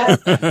 now.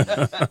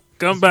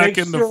 Come back Make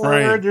in the sure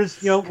frame.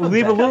 there's,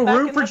 leave a little Back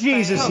room in for the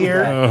Jesus frame.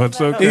 here. Oh,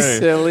 it's okay. He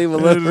said, leave a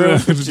little room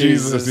for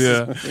Jesus.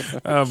 Yeah.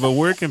 But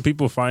where can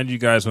people find you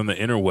guys on the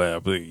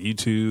interweb? Like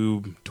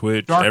YouTube,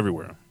 Twitch, Dark.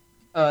 everywhere.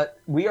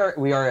 We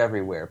are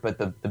everywhere, but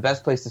the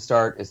best place to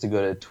start is to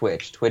go to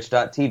Twitch,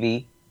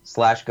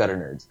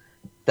 twitch.tv/gutternerds.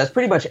 That's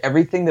pretty much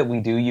everything that we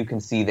do. You can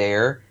see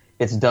there.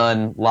 It's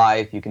done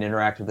live. You can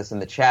interact with us in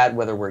the chat,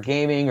 whether we're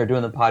gaming or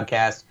doing the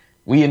podcast.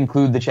 We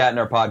include the chat in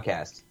our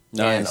podcast.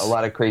 Nice. And a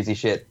lot of crazy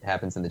shit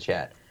happens in the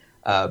chat.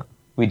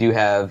 We do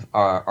have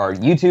our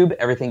YouTube.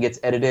 Everything gets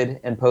edited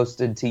and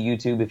posted to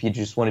YouTube if you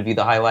just want to view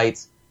the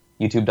highlights.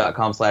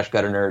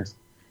 YouTube.com/gutternerds.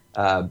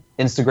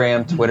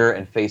 Instagram, Twitter,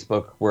 and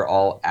Facebook we're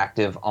all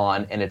active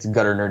on, and it's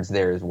Gutter Nerds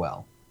there as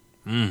well.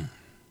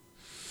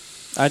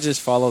 I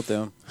just followed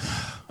them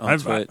on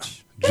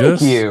Twitch.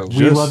 Just, you.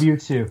 We love you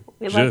too.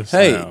 We love Just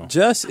Hey, now.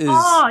 Just is.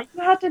 Oh,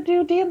 you have to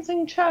do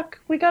Dancing Chuck.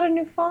 We got a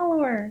new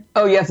follower.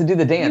 Oh, you have to do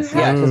the dance. You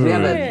Yeah, have because to we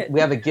do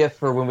have a gift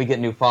for when we get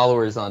new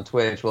followers on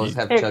Twitch. We'll just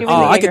have Here, Chuck. give me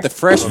Oh, the I get the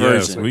fresh Yes,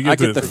 version. we I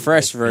get the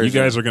fresh version. You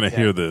guys are going to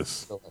hear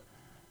this. You'll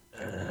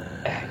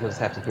just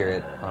have to hear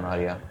it on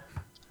audio.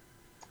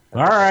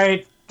 All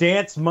right,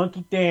 dance,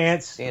 monkey,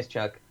 dance. Dance,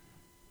 Chuck.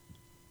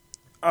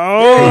 Oh,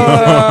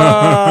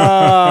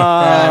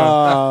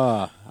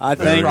 I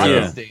thank There we you.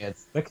 go.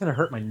 Dance. That kind of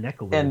hurt my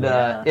neck a little And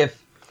bit.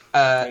 if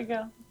There you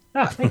go.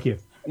 Ah, thank you.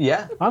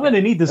 yeah, I'm going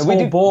to need this we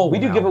whole do bowl. we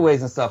do now.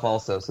 giveaways and stuff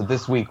also. So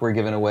this week we're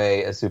giving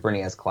away a Super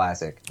NES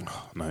Classic.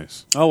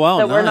 Nice. Oh wow,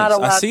 That nice. we're not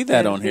allowed I see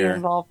that to on be here.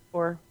 involved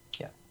for.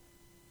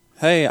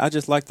 Hey, I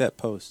just like that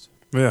post.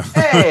 Yeah.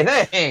 Hey,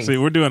 thanks. See,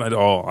 we're doing it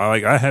all.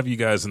 I have you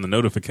guys in the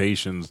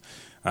notifications.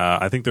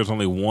 I think there's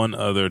only one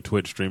other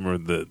Twitch streamer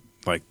that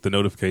like the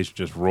notifications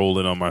just roll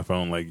in on my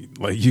phone like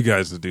you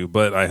guys do.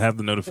 But I have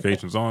the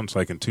notifications on so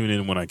I can tune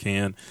in when I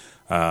can.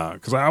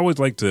 Because I always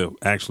like to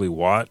actually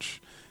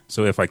watch.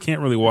 So if I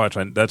can't really watch,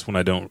 that's when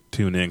I don't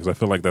tune in because I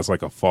feel like that's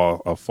like a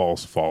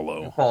false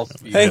follow. False.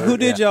 Hey, who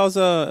did y'all's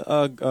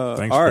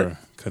Thanks art? for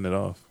cutting it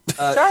off.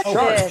 Shark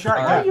did. Shark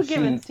Why are did. you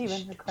giving She-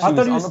 Steven the She credit?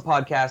 was he on was- the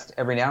podcast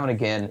every now and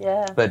again,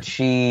 Yeah. but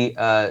she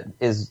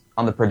is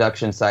on the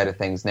production side of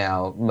things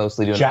now,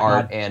 mostly doing Chat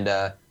art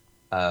mod.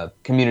 and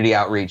community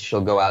outreach.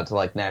 She'll go out to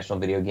like National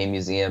Video Game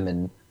Museum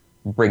and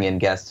bring in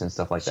guests and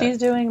stuff like that. She's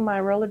doing my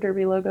roller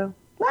derby logo.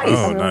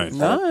 Oh, nice.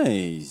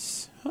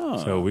 Nice. Huh.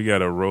 So we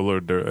got a roller.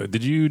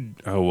 Did you?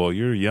 Oh well,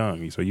 you're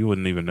young, so you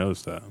wouldn't even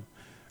notice that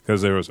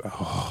because there was.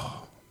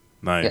 Oh,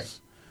 nice.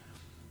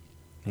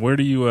 Where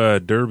do you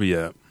derby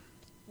at?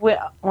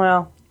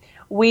 Well,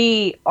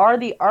 we are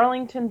the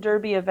Arlington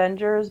Derby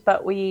Avengers,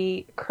 but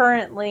we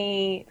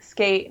currently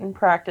skate and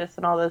practice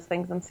and all those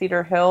things in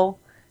Cedar Hill.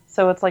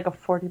 So it's like a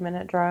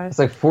 40-minute drive. It's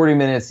like 40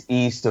 minutes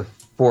east of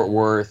Fort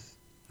Worth,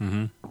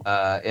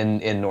 Mm-hmm.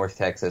 in North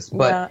Texas.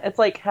 But yeah, it's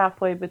like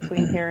halfway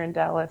between here and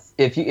Dallas.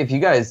 if you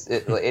guys,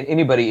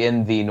 anybody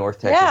in the North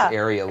Texas Yeah,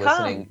 area come.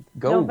 listening,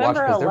 go watch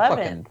November because they're 11th.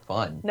 fucking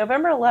fun.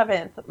 November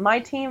 11th, my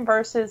team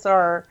versus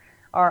our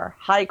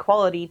high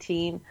quality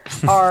team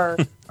are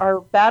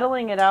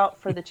battling it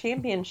out for the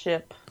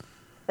championship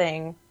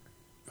thing.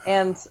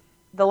 And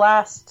the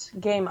last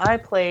game I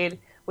played,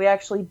 we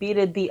actually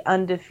beated the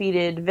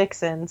undefeated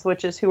Vixens,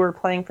 which is who we're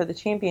playing for the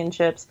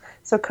championships.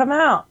 So come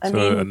out. I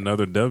mean,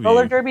 another W.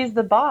 roller derby's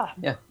the bomb.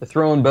 Yeah, they're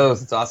throwing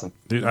bows. It's awesome.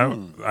 Dude,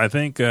 I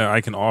think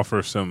I can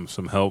offer some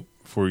help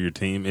for your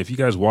team. If you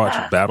guys watch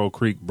Battle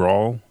Creek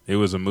Brawl, it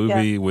was a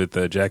movie with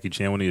Jackie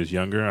Chan when he was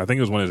younger. I think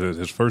it was one of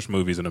his first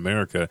movies in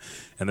America,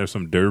 and there's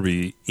some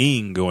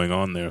derbying going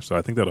on there. So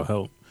I think that'll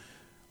help.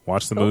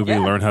 Watch the movie,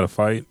 learn how to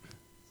fight.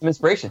 Some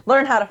inspiration.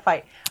 Learn how to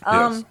fight.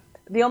 Yes.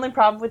 The only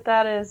problem with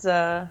that is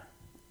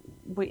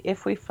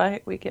if we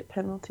fight, we get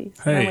penalties.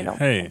 and we don't.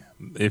 Hey,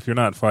 if you're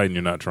not fighting,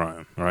 you're not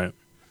trying, right?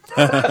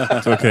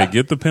 It's okay.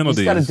 Get the You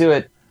penalties. just got to do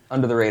it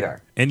under the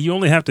radar. And you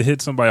only have to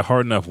hit somebody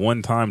hard enough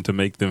one time to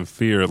make them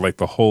fear, like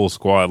the whole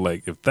squad.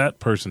 Like, if that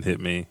person hit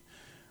me,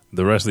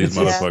 the rest of these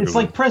motherfuckers. It's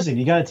like prison.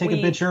 You got to take a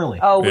bitch early.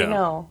 Oh, we Yeah.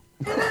 know.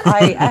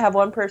 I have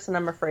one person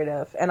I'm afraid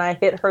of, and I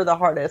hit her the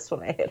hardest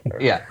when I hit her.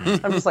 Yeah.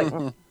 I'm just like, That's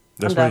I'm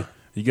done. why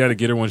you got to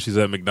get her when she's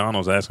at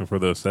McDonald's asking for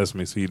the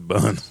sesame seed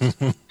buns.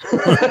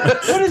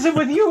 What is it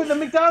with you and the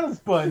McDonald's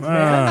buns,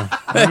 man?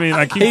 I mean,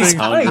 I keep He's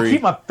thinking. I'm going to hungry.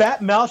 keep my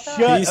fat mouth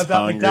shut He's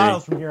about hungry.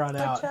 McDonald's from here on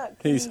out. Chuck,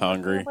 can He's you hook me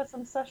hungry. up with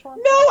some Szechuan?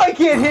 No, I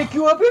can't hit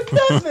you up with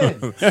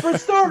nothing. For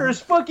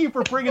starters, fuck you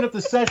for bringing up the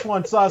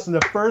Szechuan sauce in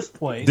the first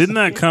place. Didn't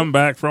that come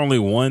back for only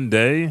one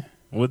day?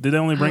 What did they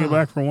only bring it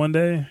back for one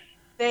day?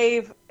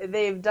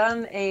 They've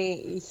done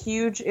a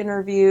huge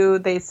interview.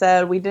 They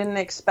said we didn't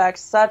expect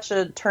such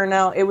a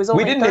turnout. It was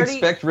only We didn't 30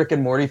 expect Rick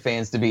and Morty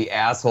fans to be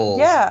assholes.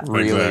 Yeah.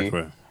 Really.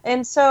 Exactly.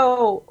 And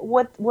so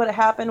what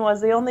happened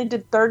was they only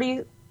did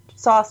 30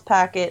 sauce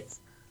packets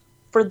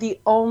for the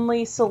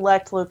only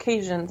select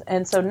locations.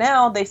 And so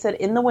now they said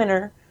in the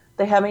winter,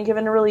 they haven't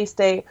given a release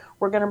date,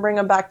 we're going to bring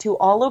them back to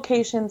all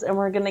locations and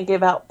we're going to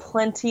give out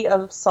plenty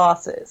of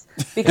sauces.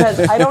 Because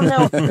I don't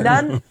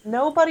know,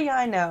 nobody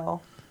I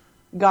know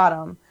got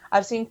them.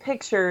 I've seen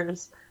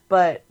pictures,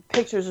 but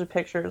pictures are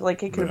pictures.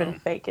 Like, it could have been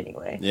fake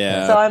anyway.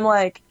 Yeah. So I'm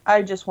like,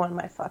 I just want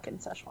my fucking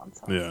Szechuan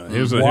sauce. Yeah.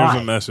 Here's Why?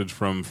 a message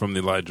from the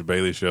Elijah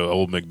Bailey Show.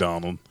 Old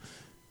McDonald,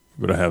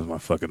 you better have my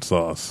fucking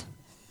sauce.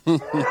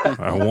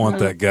 I want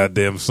that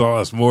goddamn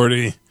sauce,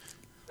 Morty.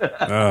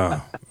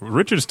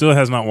 Richard still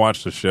has not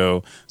watched the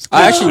show. It's a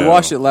I good actually show.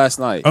 watched it last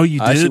night. Oh,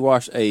 you I actually did?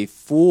 watched a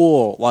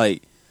full,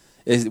 like,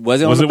 it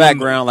wasn't Was on it the one-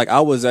 background. Like,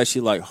 I was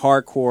actually, like,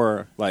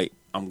 hardcore, like,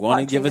 I'm going to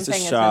Watching give this a and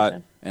paying shot.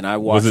 attention. And I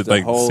watched Was it the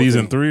like whole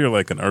season thing. 3 or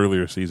like an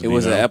earlier season? It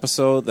was you an know?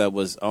 episode that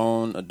was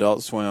on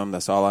Adult Swim.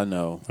 That's all I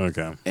know.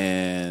 Okay.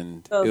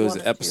 And So it was it was one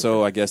an or two.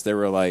 episode, I guess they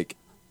were like,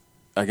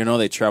 I know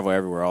they travel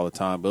everywhere all the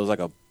time, but it was like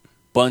a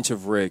bunch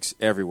of Ricks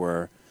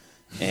everywhere.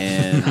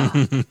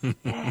 And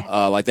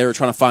like they were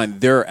trying to find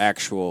their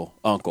actual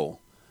uncle.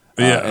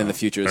 in the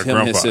future. It's him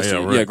and his sister.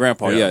 Yeah, right.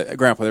 Grandpa.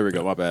 Grandpa. There we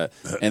go. My bad.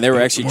 And they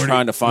were actually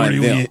trying to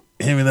find them.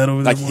 Hand me that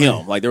over there. Like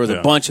him. Like there was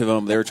a bunch of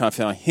them. They were trying to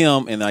find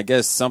him, and I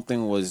guess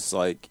something was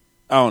like,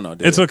 I don't know.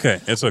 Dude. It's okay.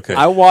 It's okay.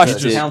 I watched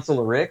The it. Council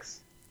of Ricks?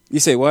 You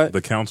say what?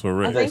 The Council of I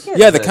Ricks. think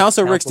Yeah, the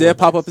Council of Ricks did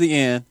pop up at the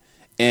end,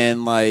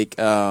 and like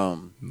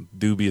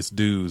Dubious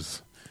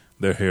dudes.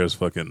 Their hair is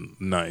fucking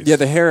nice. yeah,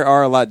 the hair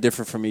are a lot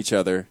different from each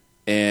other,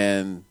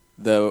 and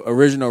the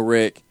original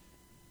Rick,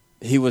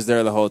 he was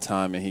there the whole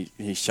time, and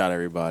he shot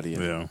everybody.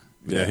 And,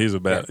 Yeah, he's a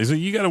bad. So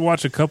you got to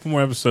watch a couple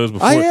more episodes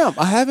before. I am.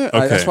 I haven't.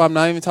 Okay. That's why I'm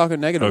not even talking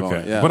negative on it.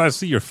 Okay, Yeah. but I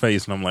see your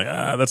face, and I'm like,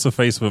 that's the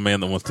face of a man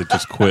that wants to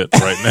just quit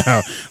right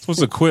now.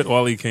 Wants to quit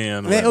while he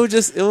can. Man, it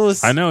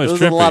was. I know, it's it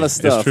was trippy. a lot of It's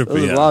stuff. trippy, it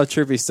was yeah. a lot of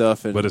trippy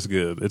stuff, and but it's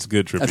good. It's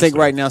good trippy I think stuff.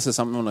 right now, since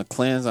I'm on a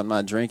cleanse, I'm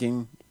not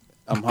drinking.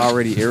 I'm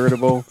already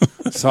irritable,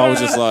 so I was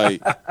just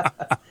like,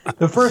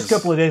 The first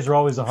couple of days are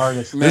always the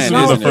hardest. Man, This it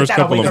is the isn't first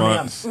That'll couple of wake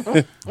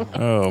months.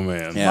 Oh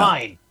man. yeah,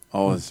 Fine.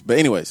 always. But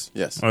anyways,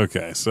 yes.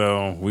 Okay,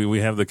 so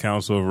we have the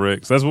Council of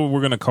Ricks. That's what we're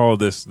going to call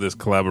this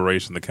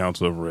collaboration, the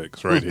Council of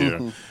Ricks, right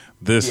here.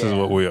 This is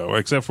what we are,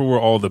 except for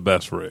we're all the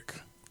best Rick.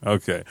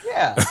 Okay.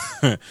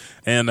 Yeah.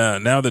 And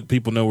now that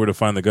people know where to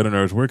find the Gutter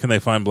Nerds, where can they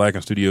find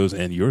Blacken Studios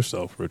and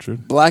yourself,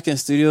 Richard? Blacken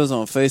Studios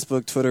on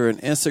Facebook, Twitter, and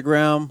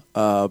Instagram.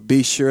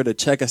 Be sure to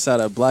check us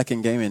out at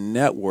Blacken Gaming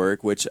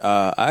Network, which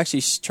I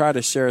actually try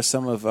to share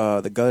some of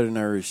the Gutter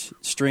Nerds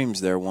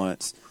streams there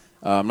once.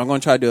 I'm going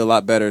to try to do a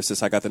lot better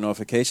since I got the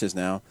notifications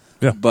now.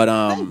 Yeah. But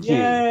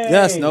Yay.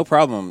 yes, no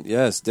problem.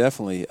 Yes,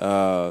 definitely.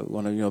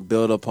 Want to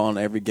build upon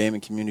every gaming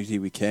community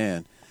we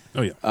can.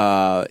 Oh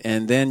yeah.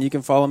 And then you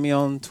can follow me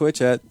on Twitch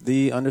at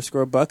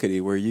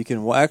 _Buckety, where you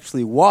can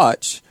actually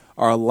watch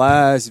our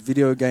last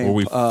video game. Where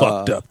we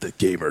fucked up the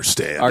gamer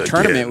stand. Our again.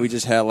 tournament we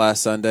just had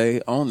last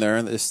Sunday on there,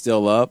 and it's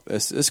still up.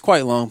 It's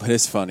quite long, but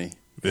it's funny.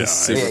 Yeah, It's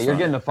super Yeah, you're fun.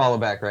 getting a follow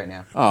back right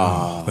now.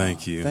 Aw,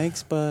 thank you.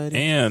 Thanks, bud.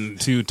 And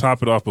to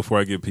top it off, before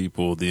I give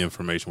people the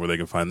information where they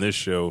can find this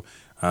show,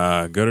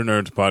 Gutter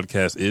Nerds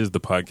Podcast is the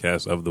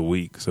podcast of the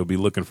week. So be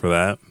looking for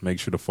that. Make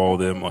sure to follow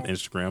them on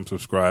Instagram,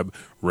 subscribe,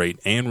 rate,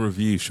 and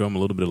review. Show them a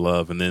little bit of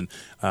love. And then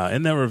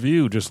in that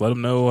review, just let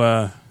them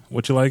know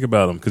what you like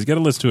about them. Because you got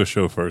to listen to a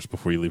show first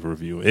before you leave a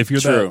review. If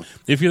you're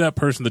that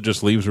person that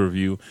just leaves a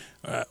review,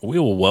 we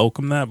will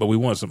welcome that, but we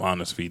want some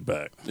honest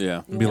feedback.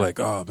 Yeah. And be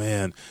like, oh,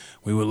 man,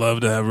 we would love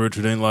to have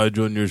Richard and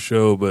Elijah on your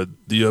show, but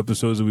the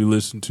episodes that we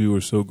listen to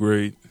are so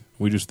great.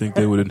 We just think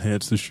they would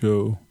enhance the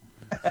show.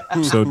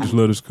 So just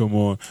let us come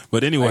on.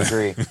 But anyway. I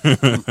agree.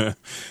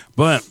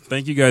 But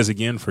thank you guys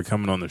again for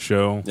coming on the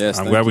show. Yes,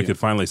 I'm thank glad we you. could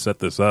finally set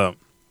this up.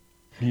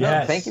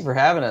 Yes. Thank you for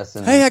having us.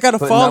 And Hey, I got a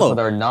putting follow. up with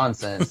our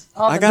nonsense.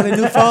 I got a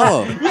new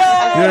follow.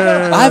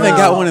 Yeah. I haven't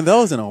got one of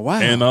those in a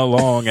while. In a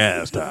long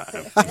ass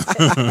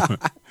time.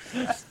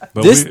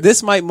 But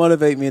This might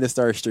motivate me to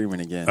start streaming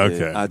again. Dude.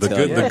 okay. I The tell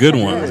good you. the good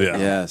ones, yeah.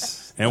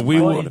 Yes. And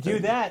we Well, will you do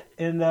that,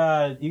 and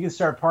you can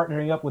start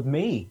partnering up with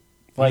me.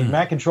 Like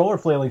Mac Controller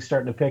Flailing's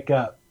starting to pick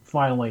up.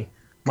 Finally,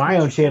 my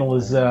own channel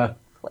is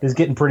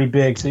getting pretty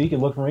big, so you can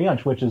look for me on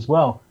Twitch as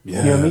well.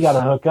 Yes. You and me got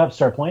to hook up,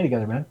 start playing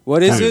together, man.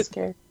 What is Dude. it?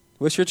 Scared.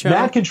 What's your channel?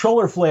 Mad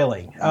Controller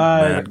Flailing.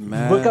 Mad.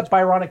 Look up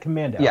Byronic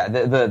Commando. Yeah,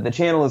 the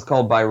channel is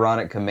called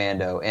Byronic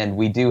Commando, and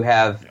we do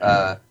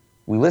have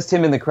we list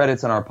him in the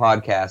credits on our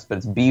podcast, but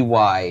it's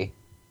BYRONIC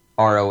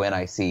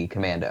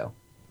Commando.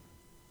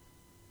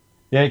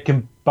 Yeah, it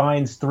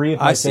combines three of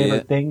my I see favorite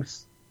it.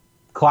 things: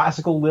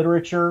 classical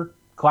literature,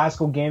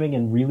 classical gaming,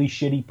 and really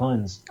shitty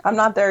puns. I'm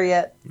not there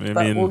yet, I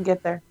but mean, we'll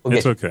get there.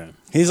 it's okay.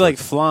 He's like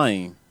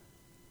flying.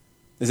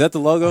 Is that the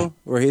logo?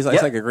 Where he's like, Yep.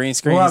 it's like a green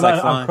screen? Well, He's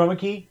like on flying? chroma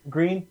key,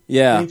 green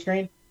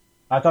screen.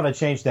 I thought I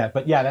changed that,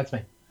 but yeah, that's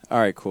me. All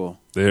right, cool.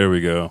 There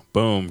we go.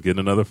 Boom. Get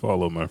another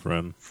follow, my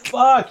friend.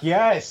 Fuck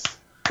yes.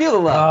 Feel the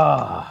love.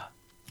 Ah.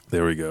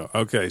 There we go.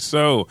 Okay,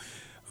 so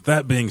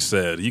that being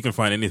said, you can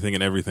find anything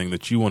and everything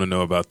that you want to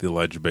know about the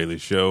Elijah Bailey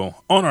Show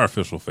on our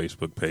official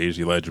Facebook page,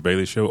 The Elijah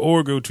Bailey Show,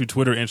 or go to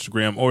Twitter,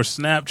 Instagram, or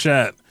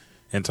Snapchat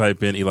and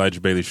type in Elijah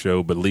Bailey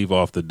Show, but leave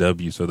off the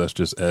W, so that's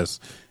just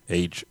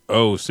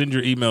SHO. Send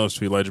your emails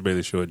to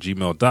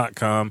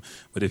ElijahBaileyShow@gmail.com,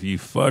 but if you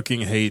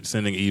fucking hate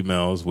sending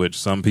emails, which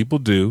some people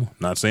do,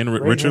 not saying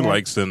Richard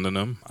likes sending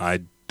them,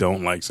 I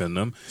don't like sending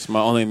them. It's my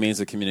only means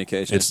of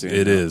communication.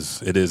 It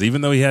is. Even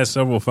though he has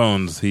several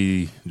phones,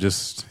 he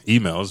just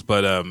emails.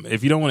 But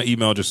if you don't want to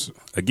email, just,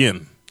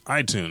 again,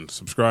 iTunes,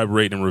 subscribe,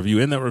 rate, and review.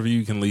 In that review,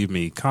 you can leave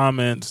me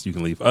comments. You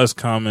can leave us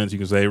comments. You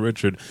can say, hey,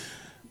 Richard,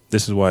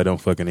 this is why I don't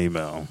fucking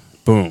email.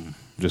 Boom.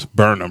 Just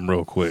burn them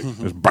real quick.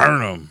 Just burn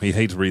them. He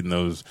hates reading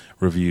those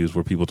reviews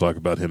where people talk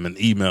about him and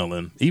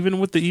emailing. Even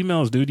with the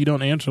emails, dude, you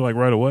don't answer like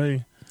right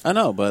away. I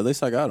know, but at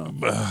least I got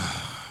them.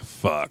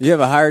 Fuck. You have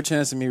a higher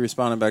chance of me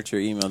responding back to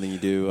your email than you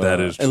do. That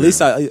is At true.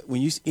 least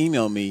when you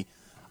email me,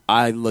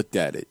 I looked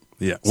at it.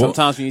 Yeah. Well,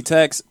 Sometimes when you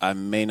text, I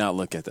may not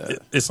look at that.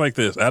 it's like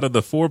this. Out of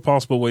the 4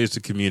 possible ways to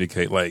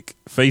communicate, like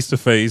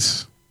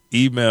face-to-face,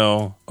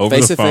 email, over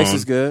the phone. Face-to-face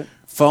is good.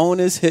 Phone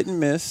is hit and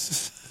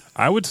miss.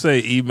 I would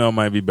say email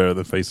might be better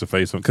than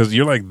face-to-face because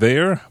you're like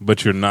there,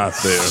 but you're not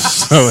there.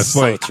 So it's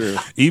like true.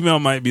 Email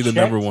might be the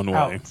Check number one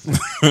way.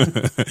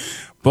 out.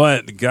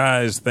 But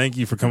guys, thank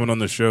you for coming on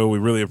the show. We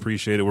really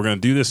appreciate it. We're going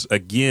to do this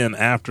again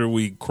after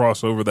we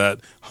cross over that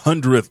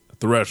 100th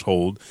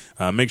threshold.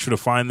 Make sure to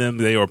find them.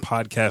 They are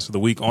Podcast of the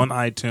Week on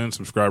iTunes.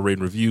 Subscribe, rate,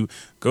 and review.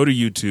 Go to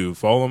YouTube.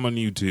 Follow them on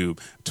YouTube,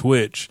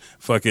 Twitch,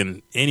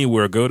 fucking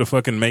anywhere. Go to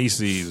fucking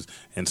Macy's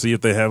and see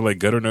if they have like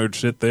Gutter Nerd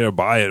shit there.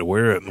 Buy it.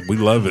 Wear it. We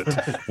love it.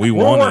 We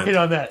We're want working it.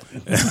 on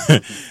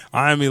that.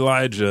 I'm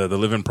Elijah, the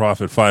Living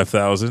Prophet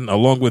 5000.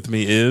 Along with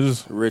me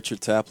is Richard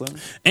Taplin.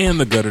 and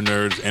the Gutter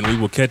Nerds, and we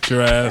will catch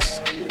your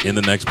ass in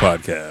the next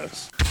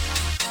podcast.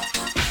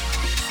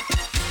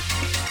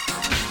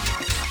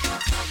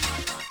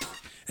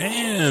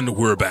 And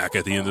we're back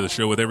at the end of the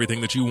show with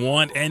everything that you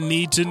want and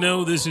need to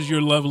know. This is your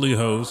lovely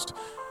host,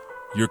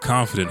 your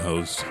confident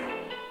host,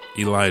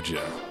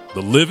 Elijah,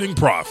 the Living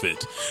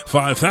Prophet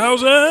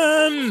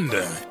 5000.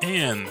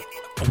 And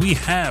we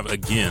have,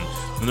 again,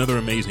 another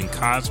amazing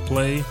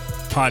cosplay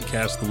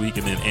podcast of the week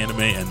and then anime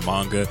and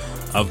manga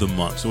of the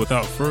month. So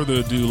without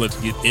further ado, let's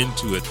get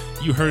into it.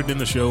 You heard it in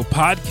the show.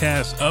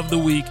 Podcast of the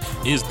week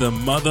is the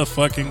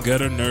motherfucking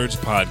Gutter Nerds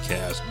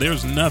podcast.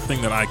 There's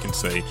nothing that I can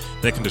say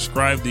that can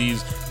describe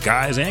these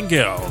guys and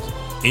gals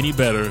any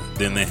better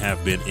than they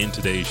have been in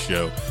today's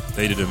show.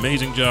 They did an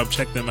amazing job.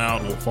 Check them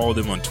out. Follow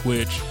them on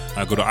Twitch.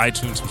 Go to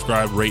iTunes,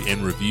 subscribe, rate,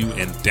 and review,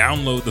 and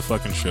download the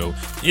fucking show.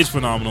 It's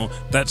phenomenal.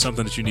 That's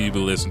something that you need to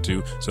listen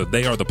to. So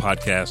they are the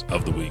podcast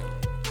of the week.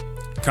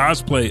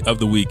 Cosplay of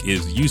the week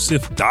is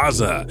Yusuf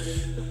Daza.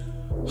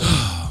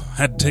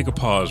 Had to take a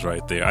pause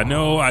right there. I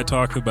know I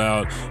talked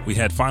about we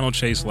had Final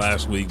Chase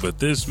last week, but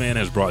this man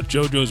has brought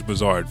JoJo's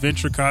Bizarre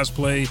Adventure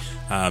cosplay,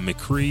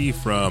 McCree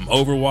from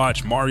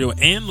Overwatch, Mario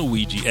and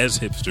Luigi as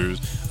hipsters,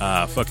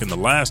 fucking The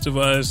Last of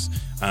Us,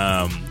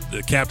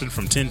 the captain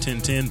from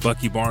 10-10-10,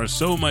 Bucky Barnes,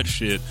 so much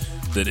shit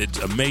that it's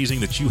amazing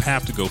that you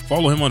have to go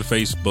follow him on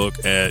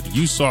Facebook at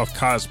Yusuf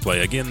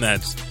Cosplay. Again,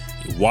 that's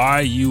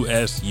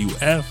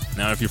YUSUF.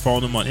 Now, if you're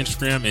following them on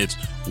Instagram, it's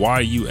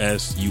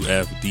YUSUFDAZA.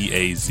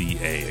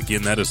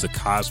 Again, that is the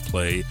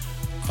cosplay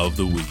of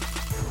the week.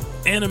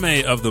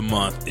 Anime of the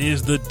month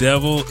is The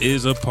Devil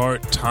is a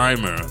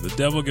Part-Timer. The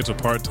devil gets a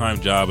part-time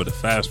job at a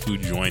fast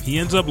food joint. He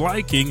ends up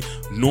liking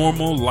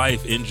normal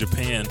life in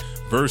Japan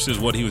versus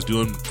what he was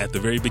doing at the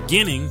very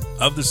beginning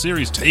of the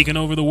series, taking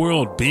over the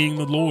world, being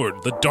the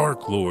Lord, the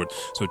Dark Lord.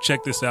 So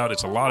check this out.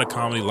 It's a lot of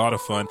comedy, a lot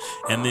of fun.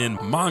 And then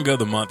manga of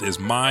the month is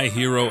My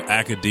Hero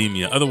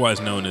Academia,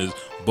 otherwise known as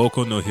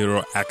Boku no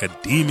Hero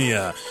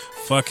Academia.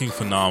 Fucking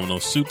phenomenal.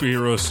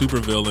 Superheroes,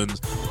 supervillains.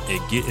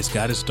 It's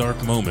got its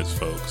dark moments,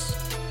 folks.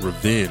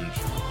 Revenge,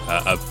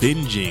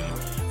 avenging,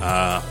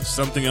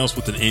 something else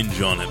with an ing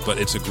on it. But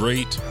it's a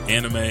great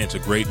anime. It's a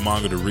great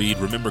manga to read.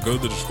 Remember, go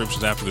to the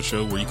descriptions after the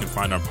show where you can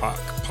find our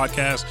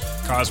podcast,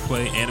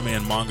 cosplay, anime,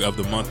 and manga of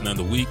the month and of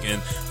the week.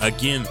 And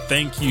again,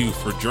 thank you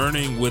for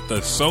journeying with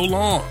us so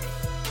long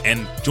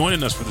and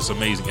joining us for this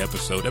amazing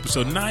episode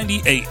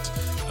 98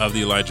 of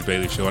the Elijah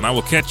Bailey Show. And I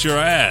will catch your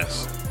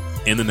ass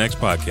in the next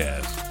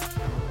podcast.